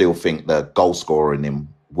 But I still think the goal scorer in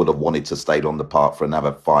him would have wanted to stay on the park for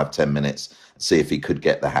another 5-10 minutes, see if he could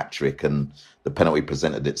get the hat-trick, and the penalty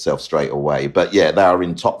presented itself straight away. But yeah, they are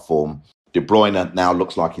in top form. De Bruyne now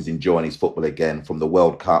looks like he's enjoying his football again. From the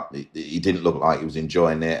World Cup, he didn't look like he was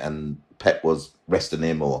enjoying it, and Pep was resting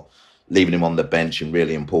him or leaving him on the bench in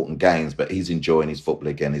really important games. But he's enjoying his football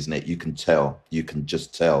again, isn't it? You can tell. You can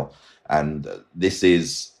just tell. And this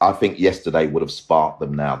is, I think yesterday would have sparked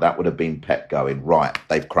them now. That would have been Pep going, right,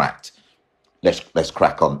 they've cracked. Let's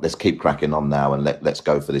crack on. Let's keep cracking on now, and let's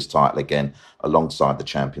go for this title again alongside the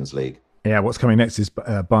Champions League. Yeah, what's coming next is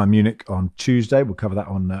Bayern Munich on Tuesday. We'll cover that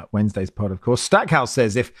on Wednesday's pod, of course. Stackhouse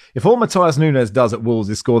says, if all Matthias Nunes does at Wolves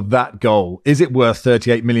is score that goal, is it worth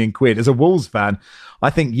 38 million quid? As a Wolves fan,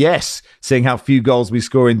 I think yes, seeing how few goals we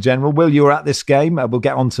score in general. Will, you were at this game. We'll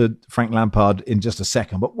get on to Frank Lampard in just a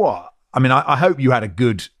second. But what? I mean, I hope you had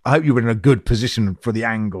I hope you were in a good position for the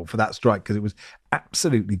angle for that strike, because it was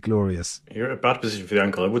absolutely glorious. You're in a bad position for the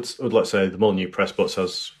angle. I would like to say the Molyneux Press Box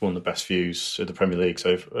has one of the best views of the Premier League, so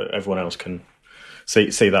if everyone else can see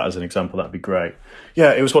that as an example, that'd be great.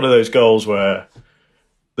 Yeah, it was one of those goals where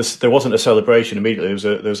there wasn't a celebration immediately.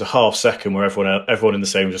 There was a half second where everyone in the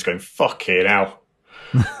stadium was just going, "Fucking hell."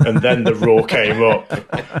 And then the roar came up.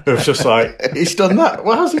 It was just like, he's done that.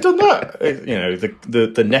 Well, how's he done that?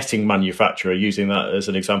 The netting manufacturer using that as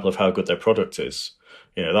an example of how good their product is.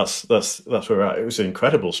 That's where we're at. It was an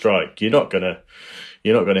incredible strike. You're not gonna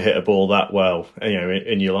hit a ball that well,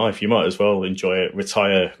 in your life. You might as well enjoy it.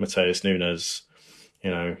 Retire Matthias Nunes.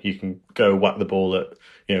 You can go whack the ball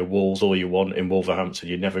at Wolves all you want in Wolverhampton.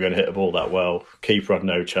 You're never going to hit a ball that well. Keeper had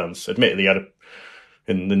no chance. Admittedly,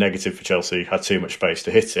 in the negative for Chelsea, had too much space to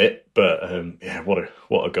hit it, but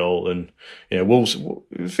what a goal! And Wolves.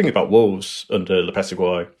 The thing about Wolves under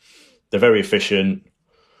Lopetegui, they're very efficient.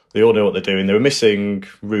 They all know what they're doing. They were missing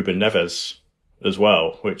Ruben Neves as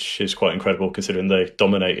well, which is quite incredible considering they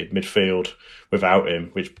dominated midfield without him,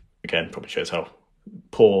 which again probably shows how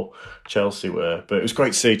poor Chelsea were. But it was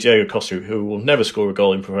great to see Diego Costa, who will never score a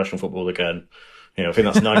goal in professional football again. I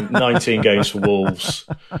think that's 19 games for Wolves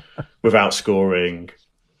without scoring.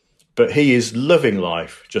 But he is loving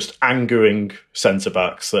life, just angering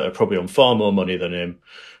centre-backs that are probably on far more money than him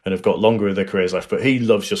and have got longer of their careers left. But he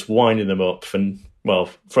loves just winding them up for well,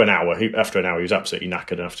 for an hour. After an hour, he was absolutely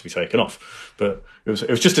knackered and had to be taken off. But it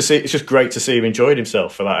was just to see. It's just great to see him enjoyed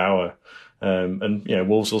himself for that hour. And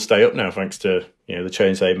Wolves will stay up now thanks to the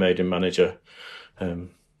change they made in manager. And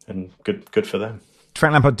good for them. Did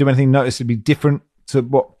Frank Lampard do anything noticeably different to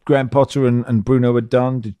what Graham Potter and Bruno had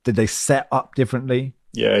done? Did they set up differently?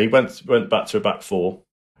 Yeah, he went back to a back four.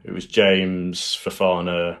 It was James,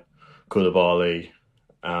 Fofana, Koulibaly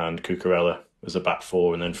and Cucurella as a back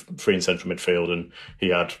four, and then three in central midfield, and he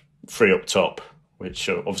had three up top, which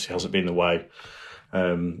obviously hasn't been the way.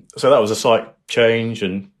 So that was a slight change,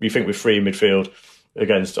 and you think with three in midfield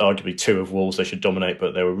against arguably two of Wolves, they should dominate,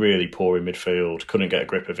 but they were really poor in midfield, couldn't get a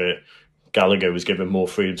grip of it. Gallagher was given more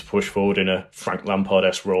freedom to push forward in a Frank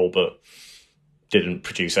Lampard-esque role, but didn't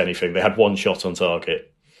produce anything. They had one shot on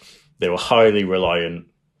target. They were highly reliant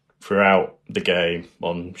throughout the game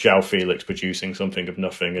on João Felix producing something of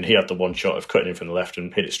nothing, and he had the one shot of cutting in from the left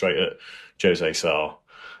and hit it straight at Jose Sarr.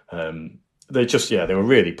 They were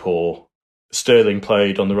really poor. Sterling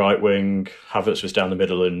played on the right wing, Havertz was down the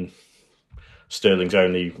middle, and Sterling's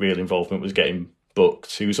only real involvement was getting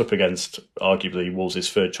booked. He was up against arguably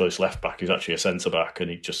Wolves' third choice left back, who's actually a centre back,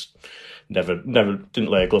 and he just never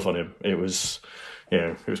didn't lay a glove on him. It was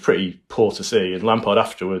pretty poor to see. And Lampard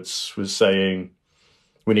afterwards was saying,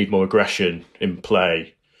 we need more aggression in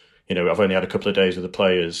play. I've only had a couple of days with the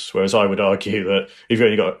players, whereas I would argue that if you've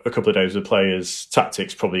only got a couple of days with the players,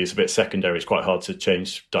 tactics probably is a bit secondary. It's quite hard to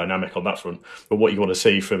change dynamic on that front. But what you want to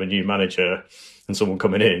see from a new manager and someone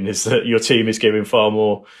coming in is that your team is giving far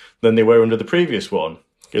more than they were under the previous one,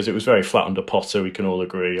 because it was very flat under Potter, we can all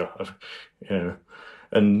agree.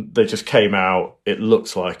 And they just came out, it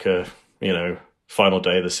looked like a, final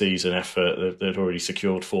day of the season effort. They'd already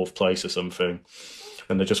secured fourth place or something.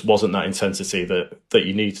 And there just wasn't that intensity that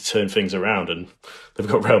you need to turn things around. And they've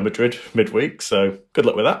got Real Madrid midweek, so good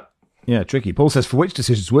luck with that. Yeah, tricky. Paul says, for which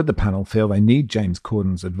decisions would the panel feel they need James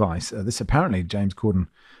Corden's advice? Apparently James Corden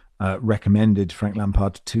recommended Frank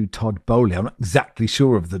Lampard to Todd Bowley. I'm not exactly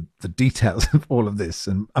sure of the details of all of this.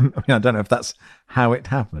 And I don't know if that's how it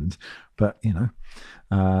happened, but,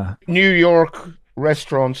 New York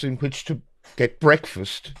restaurants in which to get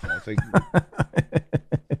breakfast, I think.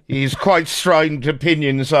 He's quite strident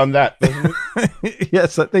opinions on that, doesn't he?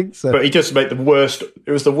 Yes, I think so. But he just made it was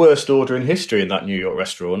the worst order in history in that New York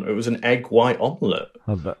restaurant. It was an egg white omelette,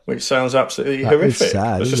 which sounds absolutely horrific.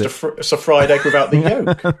 Sad, it's just it's a fried egg without the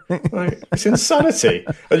yolk. It's insanity.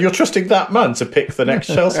 And you're trusting that man to pick the next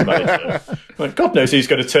Chelsea manager. God knows who's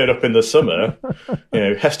going to turn up in the summer.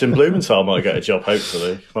 Heston Blumenthal might get a job,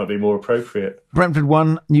 hopefully. Might be more appropriate. Brentford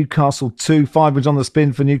 1, Newcastle 2. 5 was on the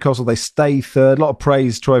spin for Newcastle. They stay third. A lot of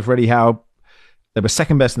praise, Troy, for Eddie Howe. They were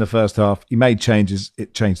second best in the first half. He made changes.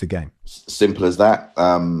 It changed the game. Simple as that.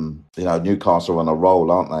 Newcastle are on a roll,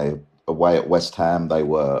 aren't they? Away at West Ham, they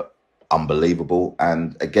were unbelievable.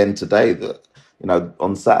 And again today,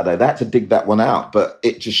 on Saturday, they had to dig that one out. But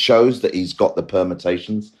it just shows that he's got the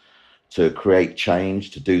permutations to create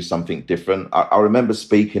change, to do something different. I remember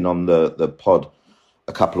speaking on the pod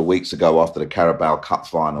a couple of weeks ago after the Carabao Cup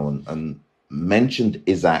final and mentioned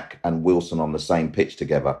Isaac and Wilson on the same pitch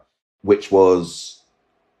together, which was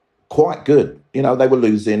quite good. They were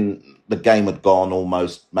losing. The game had gone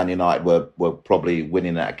almost. Man United were probably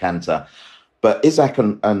winning at a canter. But Isaac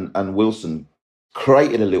and Wilson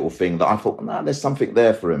created a little thing that I thought, there's something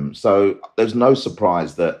there for him. So there's no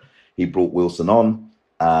surprise that he brought Wilson on.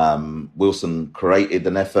 Wilson created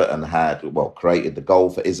an effort and created the goal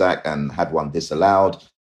for Isaac and had one disallowed.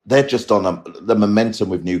 They're just on the momentum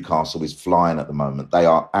with Newcastle is flying at the moment. They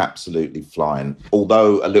are absolutely flying.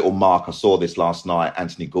 Although a little mark, I saw this last night,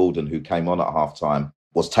 Anthony Gordon, who came on at halftime,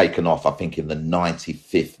 was taken off, I think, in the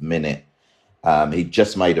 95th minute. He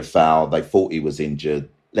just made a foul. They thought he was injured.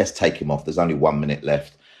 Let's take him off. There's only 1 minute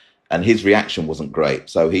left. And his reaction wasn't great.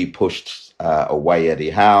 So he pushed away Eddie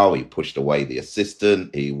Howe. He pushed away the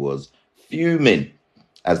assistant. He was fuming,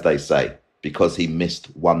 as they say, because he missed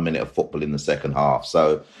 1 minute of football in the second half.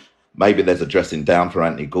 So maybe there's a dressing down for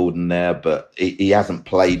Anthony Gordon there, but he hasn't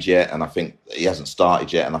played yet, and I think he hasn't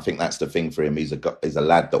started yet. And I think that's the thing for him. He's a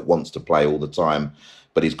lad that wants to play all the time,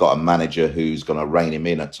 but he's got a manager who's going to rein him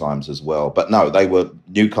in at times as well. But no, they were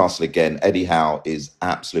Newcastle again. Eddie Howe is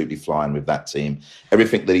absolutely flying with that team.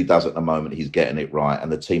 Everything that he does at the moment, he's getting it right,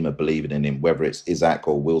 and the team are believing in him, whether it's Isaac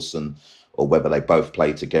or Wilson, or whether they both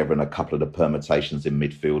play together, and a couple of the permutations in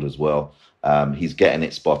midfield as well. He's getting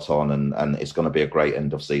it spot on, and it's going to be a great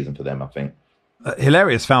end of season for them, I think.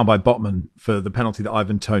 Hilarious foul by Botman for the penalty that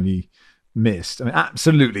Ivan Toney missed. I mean,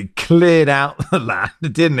 absolutely cleared out the land,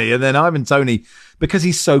 didn't he? And then Ivan Toney, because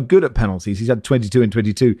he's so good at penalties, he's had 22 and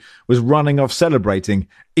 22, was running off celebrating,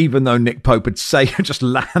 even though Nick Pope had just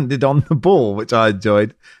landed on the ball, which I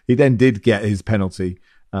enjoyed. He then did get his penalty,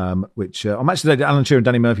 which on Match of the Day, Alan Shearer and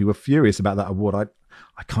Danny Murphy were furious about that award.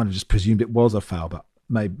 I kind of just presumed it was a foul, but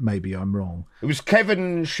maybe I'm wrong. It was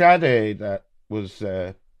Kevin Shadday that was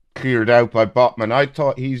cleared out by Botman. I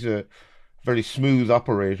thought he's a very smooth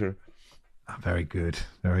operator. Oh, very good,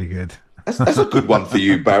 very good. That's a good one for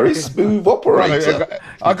you, Barry. Smooth operator.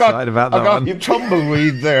 I got you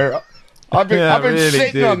tumbleweed there. I've been really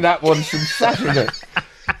sitting on that one since Saturday.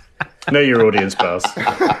 Know your audience, pals.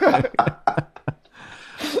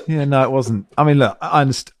 Yeah, no, it wasn't. I mean, look, I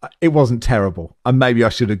understand, it wasn't terrible, and maybe I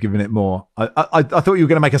should have given it more. I thought you were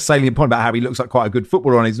going to make a salient point about how he looks like quite a good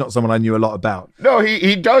footballer, and he's not someone I knew a lot about. No,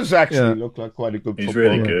 he does actually look like quite a good footballer. He's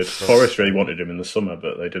really good. Forest really wanted him in the summer,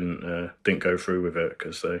 but they didn't go through with it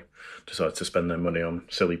because they decided to spend their money on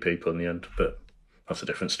silly people in the end. But that's a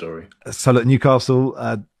different story. So look, Newcastle,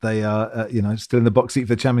 they are still in the box seat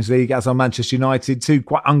for the Champions League, as are Manchester United. Two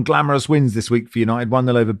quite unglamorous wins this week for United.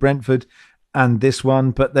 1-0 over Brentford, and this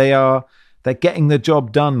one, but they're getting the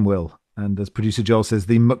job done, Will. And as producer Joel says,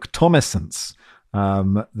 the McTominaissance,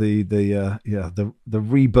 the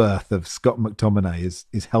rebirth of Scott McTominay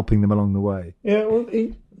is helping them along the way. Yeah, well,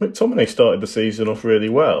 McTominay started the season off really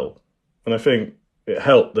well, and I think it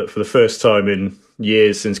helped that for the first time in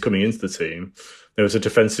years since coming into the team, there was a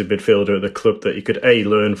defensive midfielder at the club that you could A,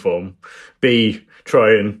 learn from, B,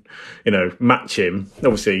 try and match him.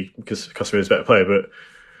 Obviously, because Casemiro's a better player, but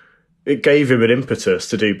it gave him an impetus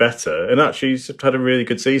to do better. And actually, he's had a really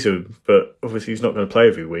good season, but obviously he's not going to play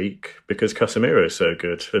every week because Casemiro is so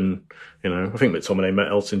good. And, I think McTominay met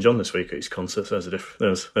Elton John this week at his concert. So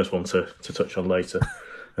there's one to touch on later.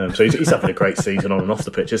 So he's having a great season on and off the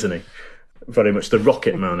pitch, isn't he? Very much the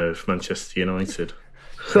rocket man of Manchester United.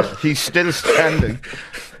 He's still standing,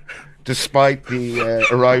 despite the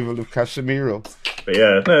arrival of Casemiro. But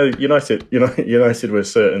yeah, no, United were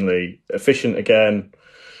certainly efficient again.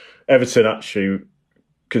 Everton, actually,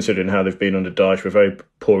 considering how they've been under Dyche, were very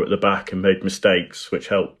poor at the back and made mistakes, which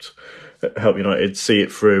helped United see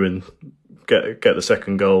it through and get the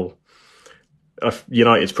second goal.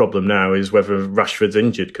 United's problem now is whether Rashford's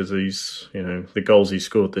injured, because the goals he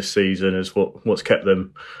scored this season is what's kept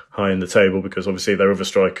them high in the table, because obviously their other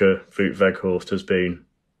striker, Wout Weghorst, has been,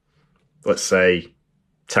 let's say,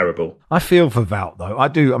 terrible. I feel for Wout, though. I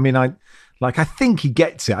do. I mean, I think he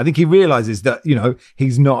gets it. I think he realises that,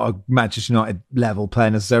 he's not a Manchester United level player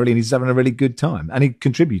necessarily, and he's having a really good time, and he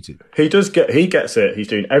contributed. He gets it. He's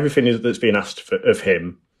doing everything that's been asked of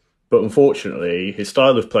him. But unfortunately, his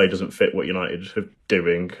style of play doesn't fit what United are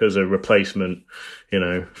doing as a replacement,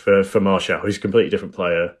 for Martial. He's a completely different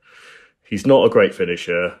player. He's not a great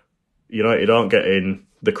finisher. United aren't getting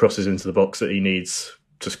the crosses into the box that he needs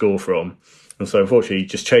to score from. And so unfortunately, he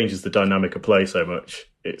just changes the dynamic of play so much.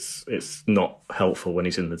 It's not helpful when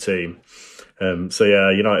he's in the team.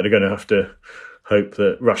 United are going to have to hope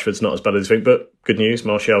that Rashford's not as bad as you think. But good news,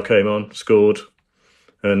 Martial came on, scored,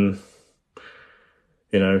 and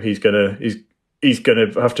he's gonna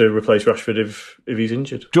have to replace Rashford if he's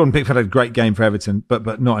injured. Jordan Pickford had a great game for Everton,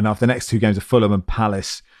 but not enough. The next two games are Fulham and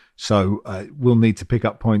Palace, so we'll need to pick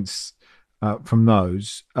up points from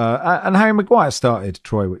those. And Harry Maguire started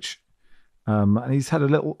Troy, which and he's had a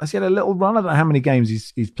little run. I don't know how many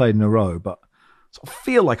games he's played in a row, but I sort of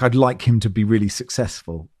feel like I'd like him to be really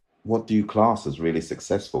successful. What do you class as really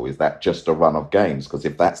successful? Is that just a run of games? Because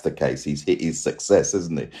if that's the case, he's hit his success,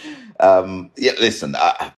 isn't he? Listen,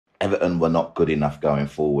 Everton were not good enough going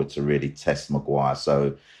forward to really test Maguire.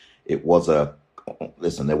 So there was a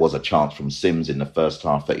chance from Sims in the first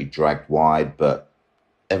half that he dragged wide, but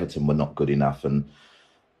Everton were not good enough. And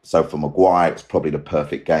so for Maguire, it's probably the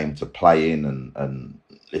perfect game to play in. And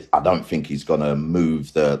I don't think he's going to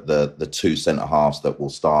move the two centre-halves that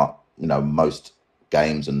will start, most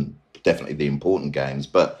games and definitely the important games,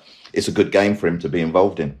 but it's a good game for him to be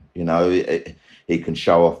involved in. He can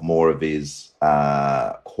show off more of his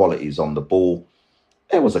qualities on the ball.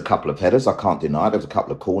 There was a couple of headers, I can't deny. There was a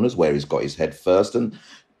couple of corners where he's got his head first, and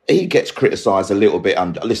he gets criticised a little bit.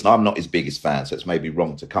 Listen, I'm not his biggest fan, so it's maybe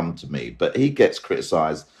wrong to come to me, but he gets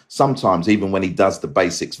criticised sometimes even when he does the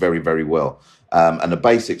basics very, very well. And the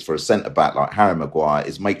basics for a centre-back like Harry Maguire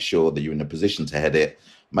is make sure that you're in a position to head it,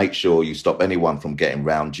 make sure you stop anyone from getting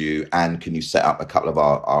round you, and can you set up a couple of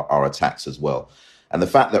our attacks as well. And the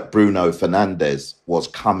fact that Bruno Fernandes was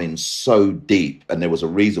coming so deep, and there was a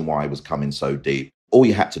reason why he was coming so deep, all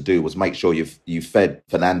you had to do was make sure you fed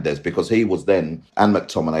Fernandez, because he was then, and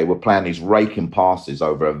McTominay were playing these raking passes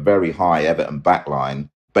over a very high Everton backline.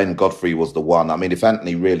 Ben Godfrey was the one. I mean, if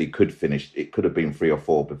Anthony really could finish, it could have been 3 or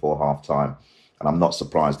 4 before half-time. And I'm not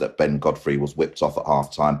surprised that Ben Godfrey was whipped off at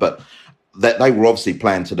half-time. But they were obviously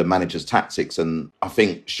playing to the manager's tactics. And I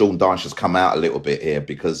think Sean Dyche has come out a little bit here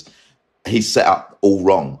because he's set up all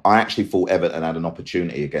wrong. I actually thought Everton had an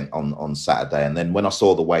opportunity again on Saturday. And then when I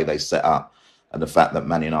saw the way they set up and the fact that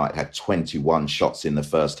Man United had 21 shots in the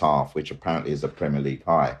first half, which apparently is a Premier League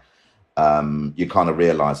high, you kind of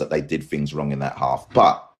realise that they did things wrong in that half.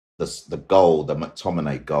 But the goal, the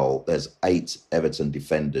McTominay goal, there's 8 Everton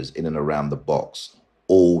defenders in and around the box,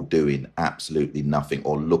 all doing absolutely nothing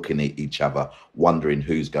or looking at each other, wondering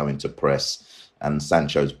who's going to press. And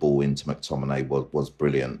Sancho's ball into McTominay was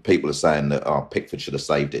brilliant. People are saying that Pickford should have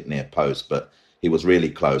saved it near post, but he was really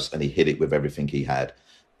close and he hit it with everything he had.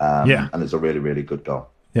 And it's a really, really good goal.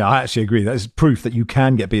 Yeah, I actually agree. That is proof that you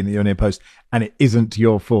can get beaten at your near post and it isn't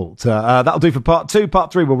your fault. That'll do for part 2.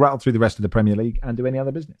 Part 3, we'll rattle through the rest of the Premier League and do any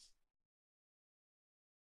other business.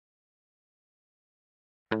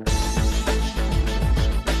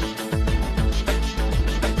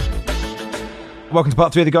 Welcome to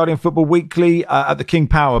part 3 of the Guardian Football Weekly. At the King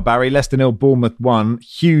Power, Barry, Leicester 0, Bournemouth 1.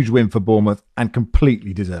 Huge win for Bournemouth and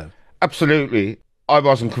completely deserved. Absolutely. I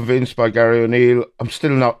wasn't convinced by Gary O'Neill. I'm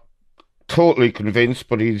still not totally convinced,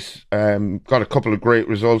 but he's got a couple of great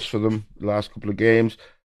results for them the last couple of games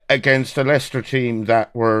against a Leicester team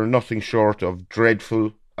that were nothing short of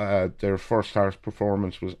dreadful. Their first half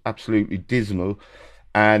performance was absolutely dismal,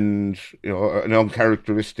 and an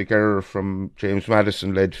uncharacteristic error from James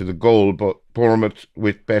Maddison led to the goal. But Bournemouth,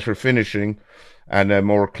 with better finishing and a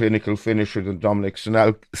more clinical finisher than Dominic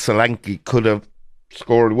Solanke, could have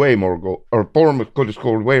scored way more goals, or Bournemouth could have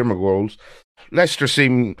scored way more goals. Leicester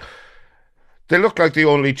they look like the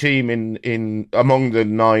only team in among the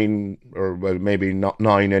 9, or well, maybe not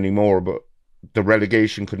 9 anymore, but the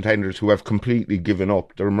relegation contenders who have completely given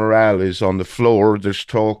up. Their morale is on the floor. There's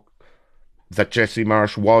talk that Jesse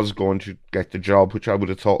Marsh was going to get the job, which I would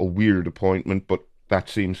have thought a weird appointment, but that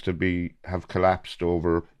seems to have collapsed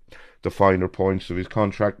over the finer points of his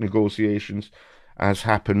contract negotiations, as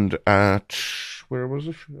happened at, where was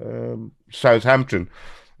it? Southampton,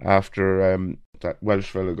 after that Welsh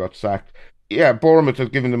fellow got sacked. Yeah, Bournemouth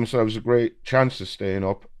have given themselves a great chance of staying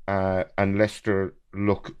up, and Leicester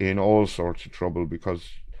look in all sorts of trouble because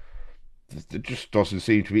there just doesn't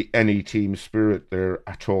seem to be any team spirit there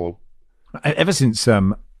at all. Ever since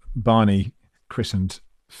Barney christened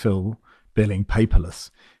Phil Billing paperless,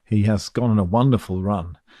 he has gone on a wonderful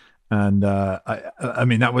run. And I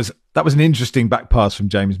mean, that was an interesting back pass from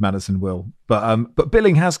James Maddison, Will. But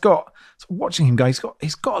Billing has got, watching him go,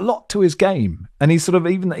 he's got a lot to his game, and he's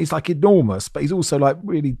he's like enormous, but he's also like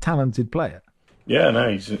really talented player. Yeah, no,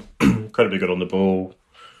 he's incredibly good on the ball.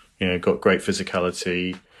 Got great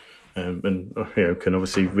physicality, and can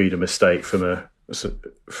obviously read a mistake from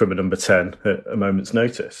a number 10 at a moment's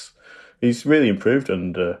notice. He's really improved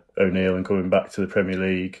under O'Neill and coming back to the Premier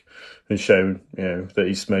League and shown that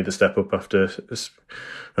he's made a step up after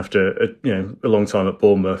a long time at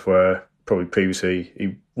Bournemouth, where probably previously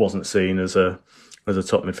he wasn't seen as a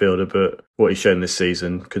top midfielder. But what he's shown this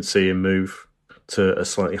season could see him move to a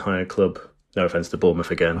slightly higher club. No offence to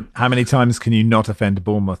Bournemouth again. How many times can you not offend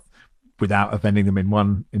Bournemouth without offending them in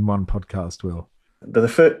one podcast, Will? They're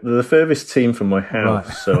the furthest team from my house,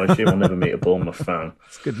 right. So I assume I'll never meet a Bournemouth fan.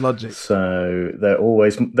 That's good logic. So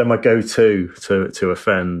they're my go-to to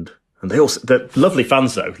offend. And they're lovely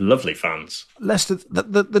fans, though. Lovely fans. Leicester,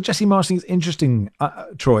 the Jesse Marsh thing is interesting,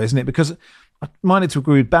 Troy, isn't it? Because I minded to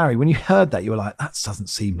agree with Barry. When you heard that, you were like, that doesn't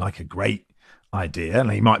seem like a great idea.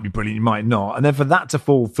 And he might be brilliant, he might not. And then for that to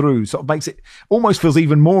fall through sort of makes it almost feels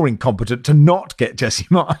even more incompetent to not get Jesse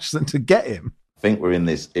Marsh than to get him. I think we're in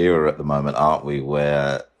this era at the moment, aren't we,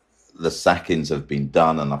 where the sackings have been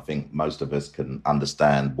done, and I think most of us can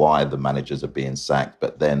understand why the managers are being sacked,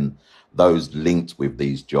 but then those linked with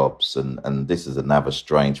these jobs, and this is another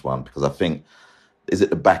strange one, because I think, is it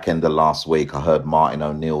the back end of last week, I heard Martin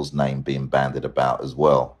O'Neill's name being bandied about as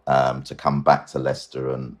well, to come back to Leicester,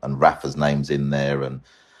 and Rafa's name's in there, and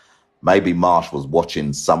maybe Marsh was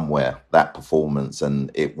watching somewhere that performance, and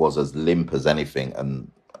it was as limp as anything,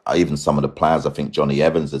 and even some of the players, I think Johnny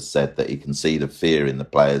Evans has said that he can see the fear in the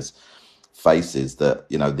players' faces that,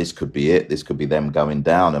 this could be it. This could be them going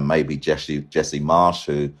down. And maybe Jesse Marsh,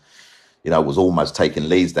 who, was almost taking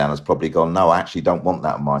Leeds down, has probably gone, no, I actually don't want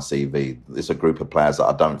that on my CV. There's a group of players that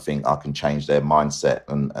I don't think I can change their mindset.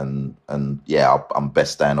 And I'm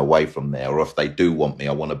best staying away from there. Or if they do want me,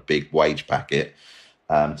 I want a big wage packet.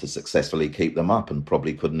 to successfully keep them up, and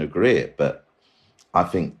probably couldn't agree it. But I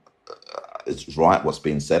think it's right what's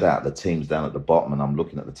being said out. The teams down at the bottom, and I'm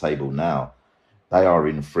looking at the table now, they are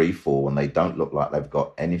in free fall and they don't look like they've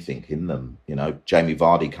got anything in them. You know, Jamie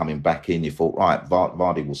Vardy coming back in, you thought, right,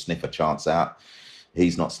 Vardy will sniff a chance out.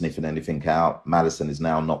 He's not sniffing anything out. Maddison is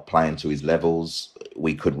now not playing to his levels.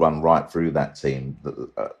 We could run right through that team.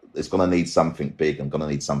 It's going to need something big. I'm going to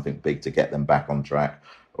need something big to get them back on track,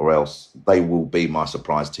 or else they will be my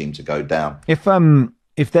surprise team to go down. If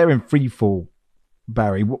they're in free fall,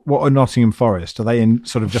 Barry, what are Nottingham Forest? Are they in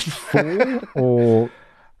sort of just fall or...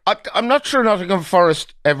 I'm not sure Nottingham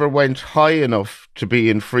Forest ever went high enough to be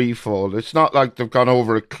in free fall. It's not like they've gone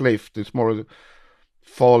over a cliff. It's more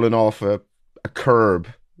fallen off a curb,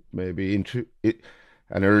 maybe, into it,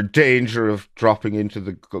 and are in danger of dropping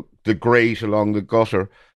into the grate along the gutter.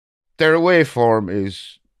 Their away form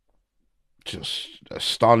is just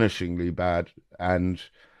astonishingly bad, and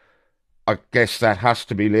I guess that has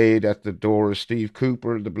to be laid at the door of Steve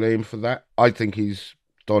Cooper, the blame for that. I think he's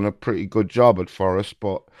done a pretty good job at Forest,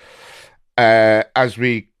 but as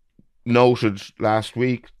we noted last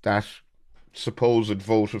week, that supposed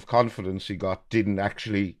vote of confidence he got didn't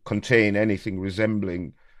actually contain anything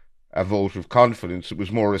resembling a vote of confidence. It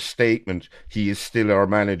was more a statement: he is still our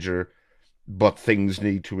manager, but things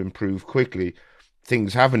need to improve quickly.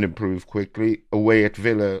 Things haven't improved quickly. Away at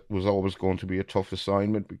Villa was always going to be a tough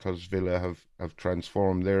assignment because Villa have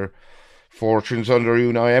transformed their fortunes under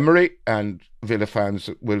Unai Emery, and Villa fans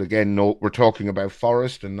will again note we're talking about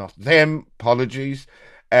Forest and not them. Apologies.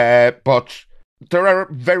 But there are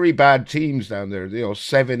very bad teams down there.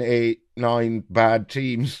 7, 8, 9 bad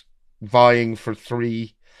teams vying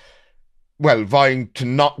to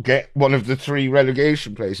not get one of the 3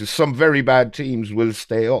 relegation places. Some very bad teams will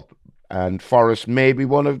stay up, and Forest may be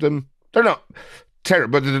one of them. They're not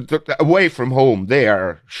terrible, but away from home, they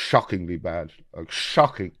are shockingly bad.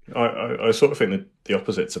 Shocking. I sort of think that the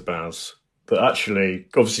opposite to Baz. That actually,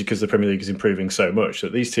 obviously, because the Premier League is improving so much,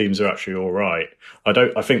 that these teams are actually all right.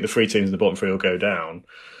 I think the 3 teams in the bottom 3 will go down,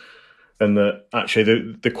 and that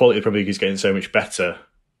actually the quality of the Premier League is getting so much better,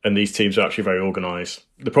 and these teams are actually very organised.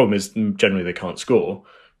 The problem is generally they can't score,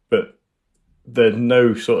 but there's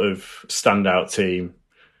no sort of standout team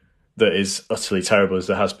that is utterly terrible as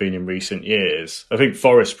there has been in recent years. I think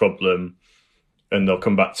Forest's problem, and they'll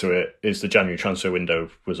come back to it, is the January transfer window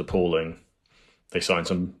was appalling. They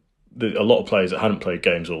signed a lot of players that hadn't played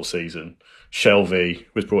games all season. Shelvey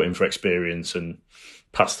was brought in for experience and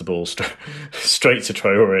passed the ball straight to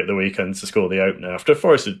Traore at the weekend to score the opener. After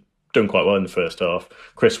Forest had done quite well in the first half,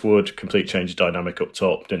 Chris Wood, complete change of dynamic up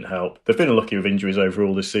top, didn't help. They've been unlucky with injuries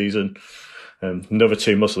overall this season. Another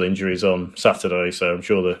 2 muscle injuries on Saturday, so I'm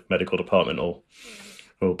sure the medical department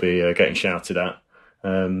will be getting shouted at.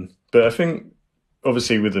 But I think,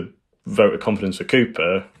 obviously, with the vote of confidence for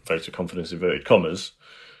Cooper, vote of confidence inverted commas,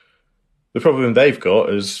 the problem they've got,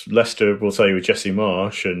 as Leicester will tell you with Jesse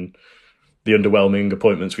Marsh and the underwhelming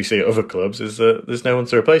appointments we see at other clubs, is that there's no one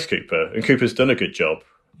to replace Cooper. And Cooper's done a good job.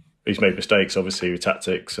 He's made mistakes, obviously, with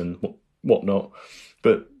tactics and whatnot.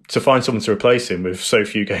 But to find someone to replace him with so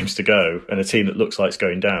few games to go and a team that looks like it's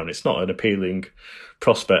going down, it's not an appealing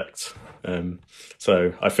prospect.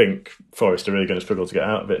 So I think Forest are really going to struggle to get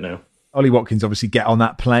out of it now. Ollie Watkins obviously get on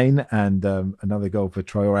that plane, and another goal for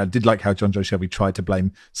Traore. I did like how John Joe Shelby tried to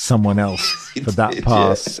blame someone else for that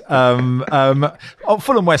pass. Yeah.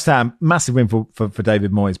 Fulham West Ham, massive win for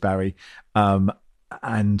David Moyes, Barry.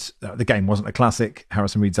 And the game wasn't a classic,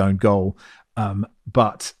 Harrison Reed's own goal.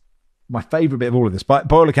 But my favourite bit of all of this, by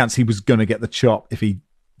all accounts, he was going to get the chop if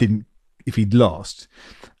he'd lost.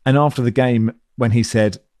 And after the game, when he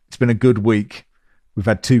said, "It's been a good week. We've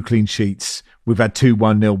had 2 clean sheets. We've had 2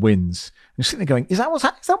 1-0 wins." And you're sitting there going, was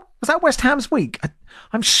that West Ham's week?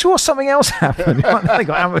 I'm sure something else happened. They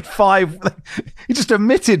got hammered 5. He just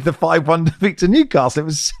omitted the 5-1 defeat to Newcastle. It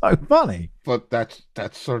was so funny. But that's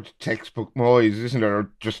sort of textbook Moyes, isn't it? Or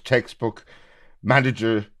just textbook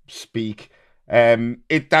manager speak.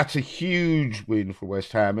 That's a huge win for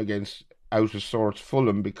West Ham against out of sorts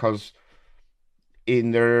Fulham, because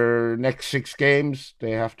in their next 6 games,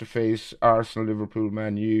 they have to face Arsenal, Liverpool,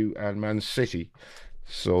 Man U and Man City.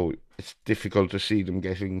 So it's difficult to see them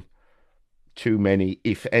getting too many,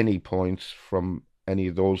 if any, points from any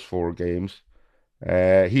of those 4 games.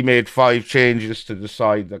 He made 5 changes to the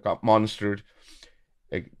side that got monstered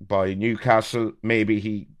by Newcastle. Maybe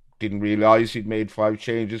he didn't realise he'd made 5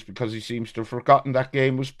 changes because he seems to have forgotten that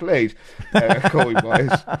game was played.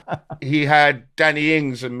 Going-wise. He had Danny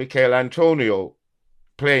Ings and Mikel Antonio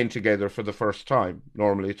playing together for the first time.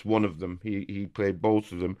 Normally it's one of them. He played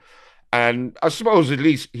both of them. And I suppose at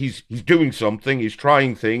least he's doing something, he's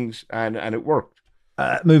trying things, and it worked.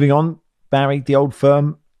 Moving on, Barry, the old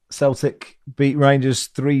firm, Celtic beat Rangers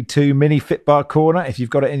 3-2, mini Fitbar corner, if you've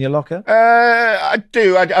got it in your locker. I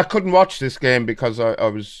do. I couldn't watch this game because I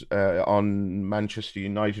was on Manchester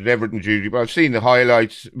United Everton duty, but I've seen the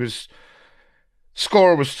highlights.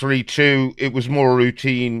 Score was 3-2. It was more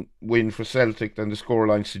routine win for Celtic than the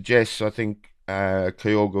scoreline suggests. I think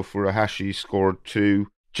Kyogo Furuhashi scored 2.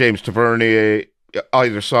 James Tavernier,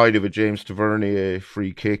 either side of a James Tavernier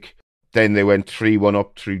free kick. Then they went 3-1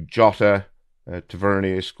 up through Jota.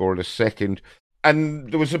 Tavernier scored a second. And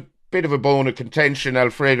there was a bit of a bone of contention.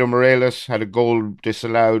 Alfredo Morelos had a goal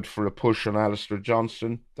disallowed for a push on Alistair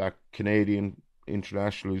Johnston, that Canadian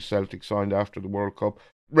international who Celtic signed after the World Cup.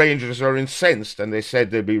 Rangers are incensed, and they said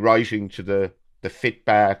they'd be writing to the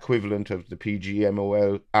FITBA equivalent of the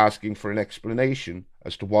PGMOL asking for an explanation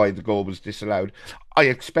as to why the goal was disallowed. I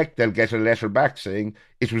expect they'll get a letter back saying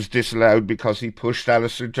it was disallowed because he pushed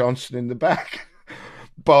Alistair Johnston in the back.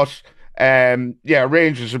 But,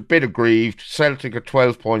 Rangers are a bit aggrieved. Celtic are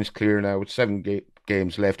 12 points clear now with 7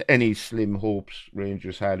 games left. Any slim hopes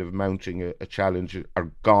Rangers had of mounting a challenge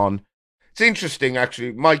are gone. It's interesting,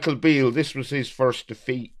 actually. Michael Beale, this was his first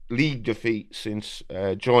league defeat since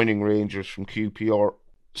joining Rangers from QPR.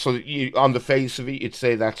 So on the face of it, you'd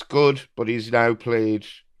say that's good, but he's now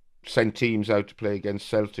sent teams out to play against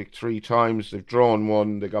Celtic 3 times. They've drawn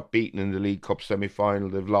 1, they got beaten in the League Cup semi-final,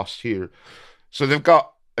 they've lost here. So they've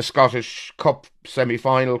got a Scottish Cup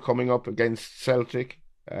semi-final coming up against Celtic.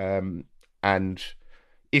 And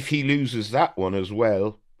if he loses that one as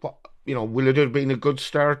well, will it have been a good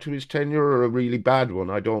start to his tenure or a really bad one?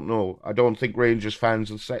 I don't know. I don't think Rangers fans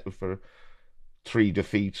will settle for 3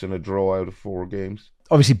 defeats and a draw out of 4 games.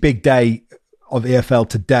 Obviously, big day of EFL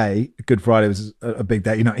today. Good Friday was a big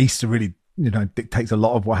day. Easter really, dictates a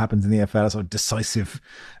lot of what happens in the EFL. It's a decisive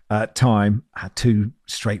time. Had 2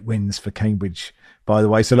 straight wins for Cambridge, by the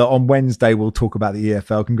way. So on Wednesday, we'll talk about the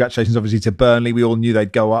EFL. Congratulations, obviously, to Burnley. We all knew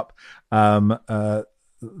they'd go up.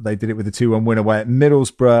 They did it with a 2-1 win away at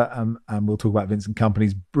Middlesbrough, and we'll talk about Vincent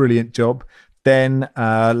Kompany's brilliant job. Then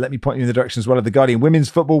let me point you in the direction as well of the Guardian Women's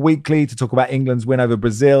Football Weekly to talk about England's win over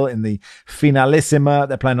Brazil in the Finalissima.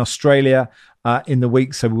 They're playing Australia in the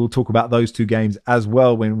week, so we'll talk about those 2 games as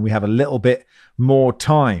well when we have a little bit more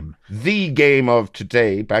time. The game of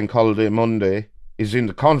today, Bank Holiday Monday, is in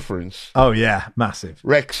the conference. Oh, yeah, massive.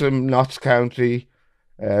 Wrexham, Notts County,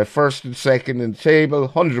 first and second in the table,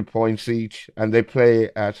 100 points each, and they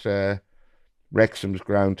play at Wrexham's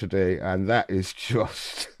ground today, and that is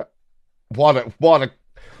just what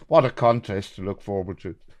a contest to look forward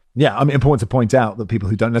to. Yeah, I mean, important to point out that people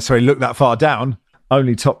who don't necessarily look that far down,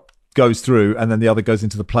 only top goes through, and then the other goes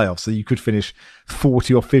into the playoffs. So you could finish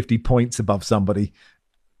 40 or 50 points above somebody,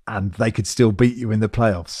 and they could still beat you in the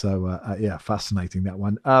playoffs. So, fascinating, that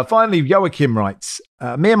one. Finally, Joachim writes,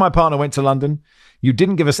 me and my partner went to London. You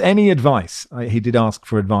didn't give us any advice. He did ask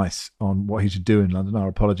for advice on what he should do in London. Our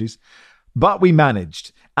apologies. But we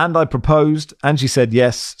managed. And I proposed, and she said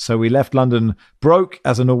yes. So we left London broke.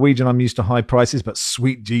 As a Norwegian, I'm used to high prices, but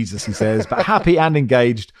sweet Jesus, he says, but happy and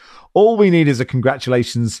engaged. All we need is a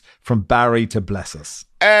congratulations from Barry to bless us.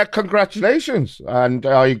 Congratulations. And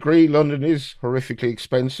I agree, London is horrifically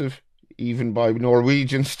expensive, even by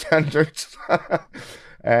Norwegian standards.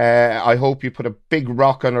 I hope you put a big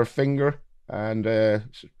rock on her finger and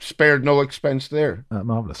spared no expense there.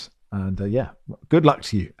 Marvellous. And good luck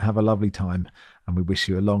to you. Have a lovely time. And we wish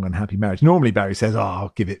you a long and happy marriage. Normally, Barry says,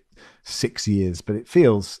 I'll give it 6 years. But it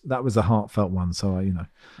feels that was a heartfelt one. So,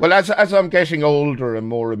 Well, as I'm getting older and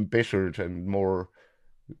more embittered and more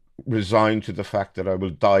resigned to the fact that I will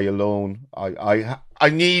die alone, I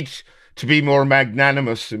need to be more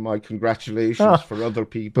magnanimous in my congratulations for other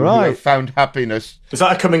people who have found happiness. Is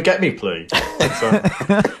that a come and get me plea? Yeah,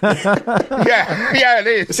 it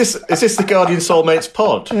is. Is this the Guardian Soulmates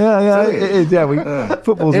pod? Yeah, it is. Yeah,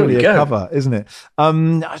 football's really a cover, isn't it?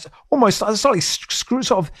 Almost slightly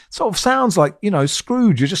sort of sounds like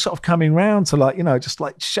Scrooge. You're just sort of coming round to just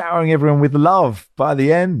like showering everyone with love by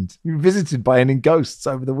the end. You're visited by any ghosts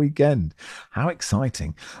over the weekend. How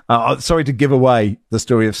exciting! Sorry to give away the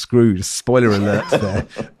story of Scrooge. Spoiler alert there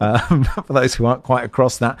for those who aren't quite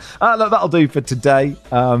across that. Look, that'll do for today.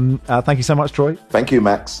 Thank you so much, Troy. Thank you,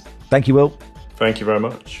 Max. Thank you, Will. Thank you very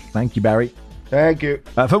much. Thank you, Barry. Thank you.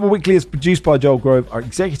 Football Weekly is produced by Joel Grove. Our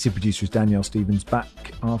executive producer is Danielle Stevens, back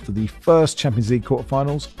after the first Champions League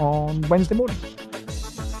quarterfinals on Wednesday morning.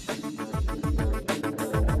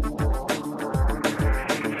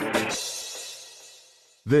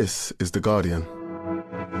 This is The Guardian.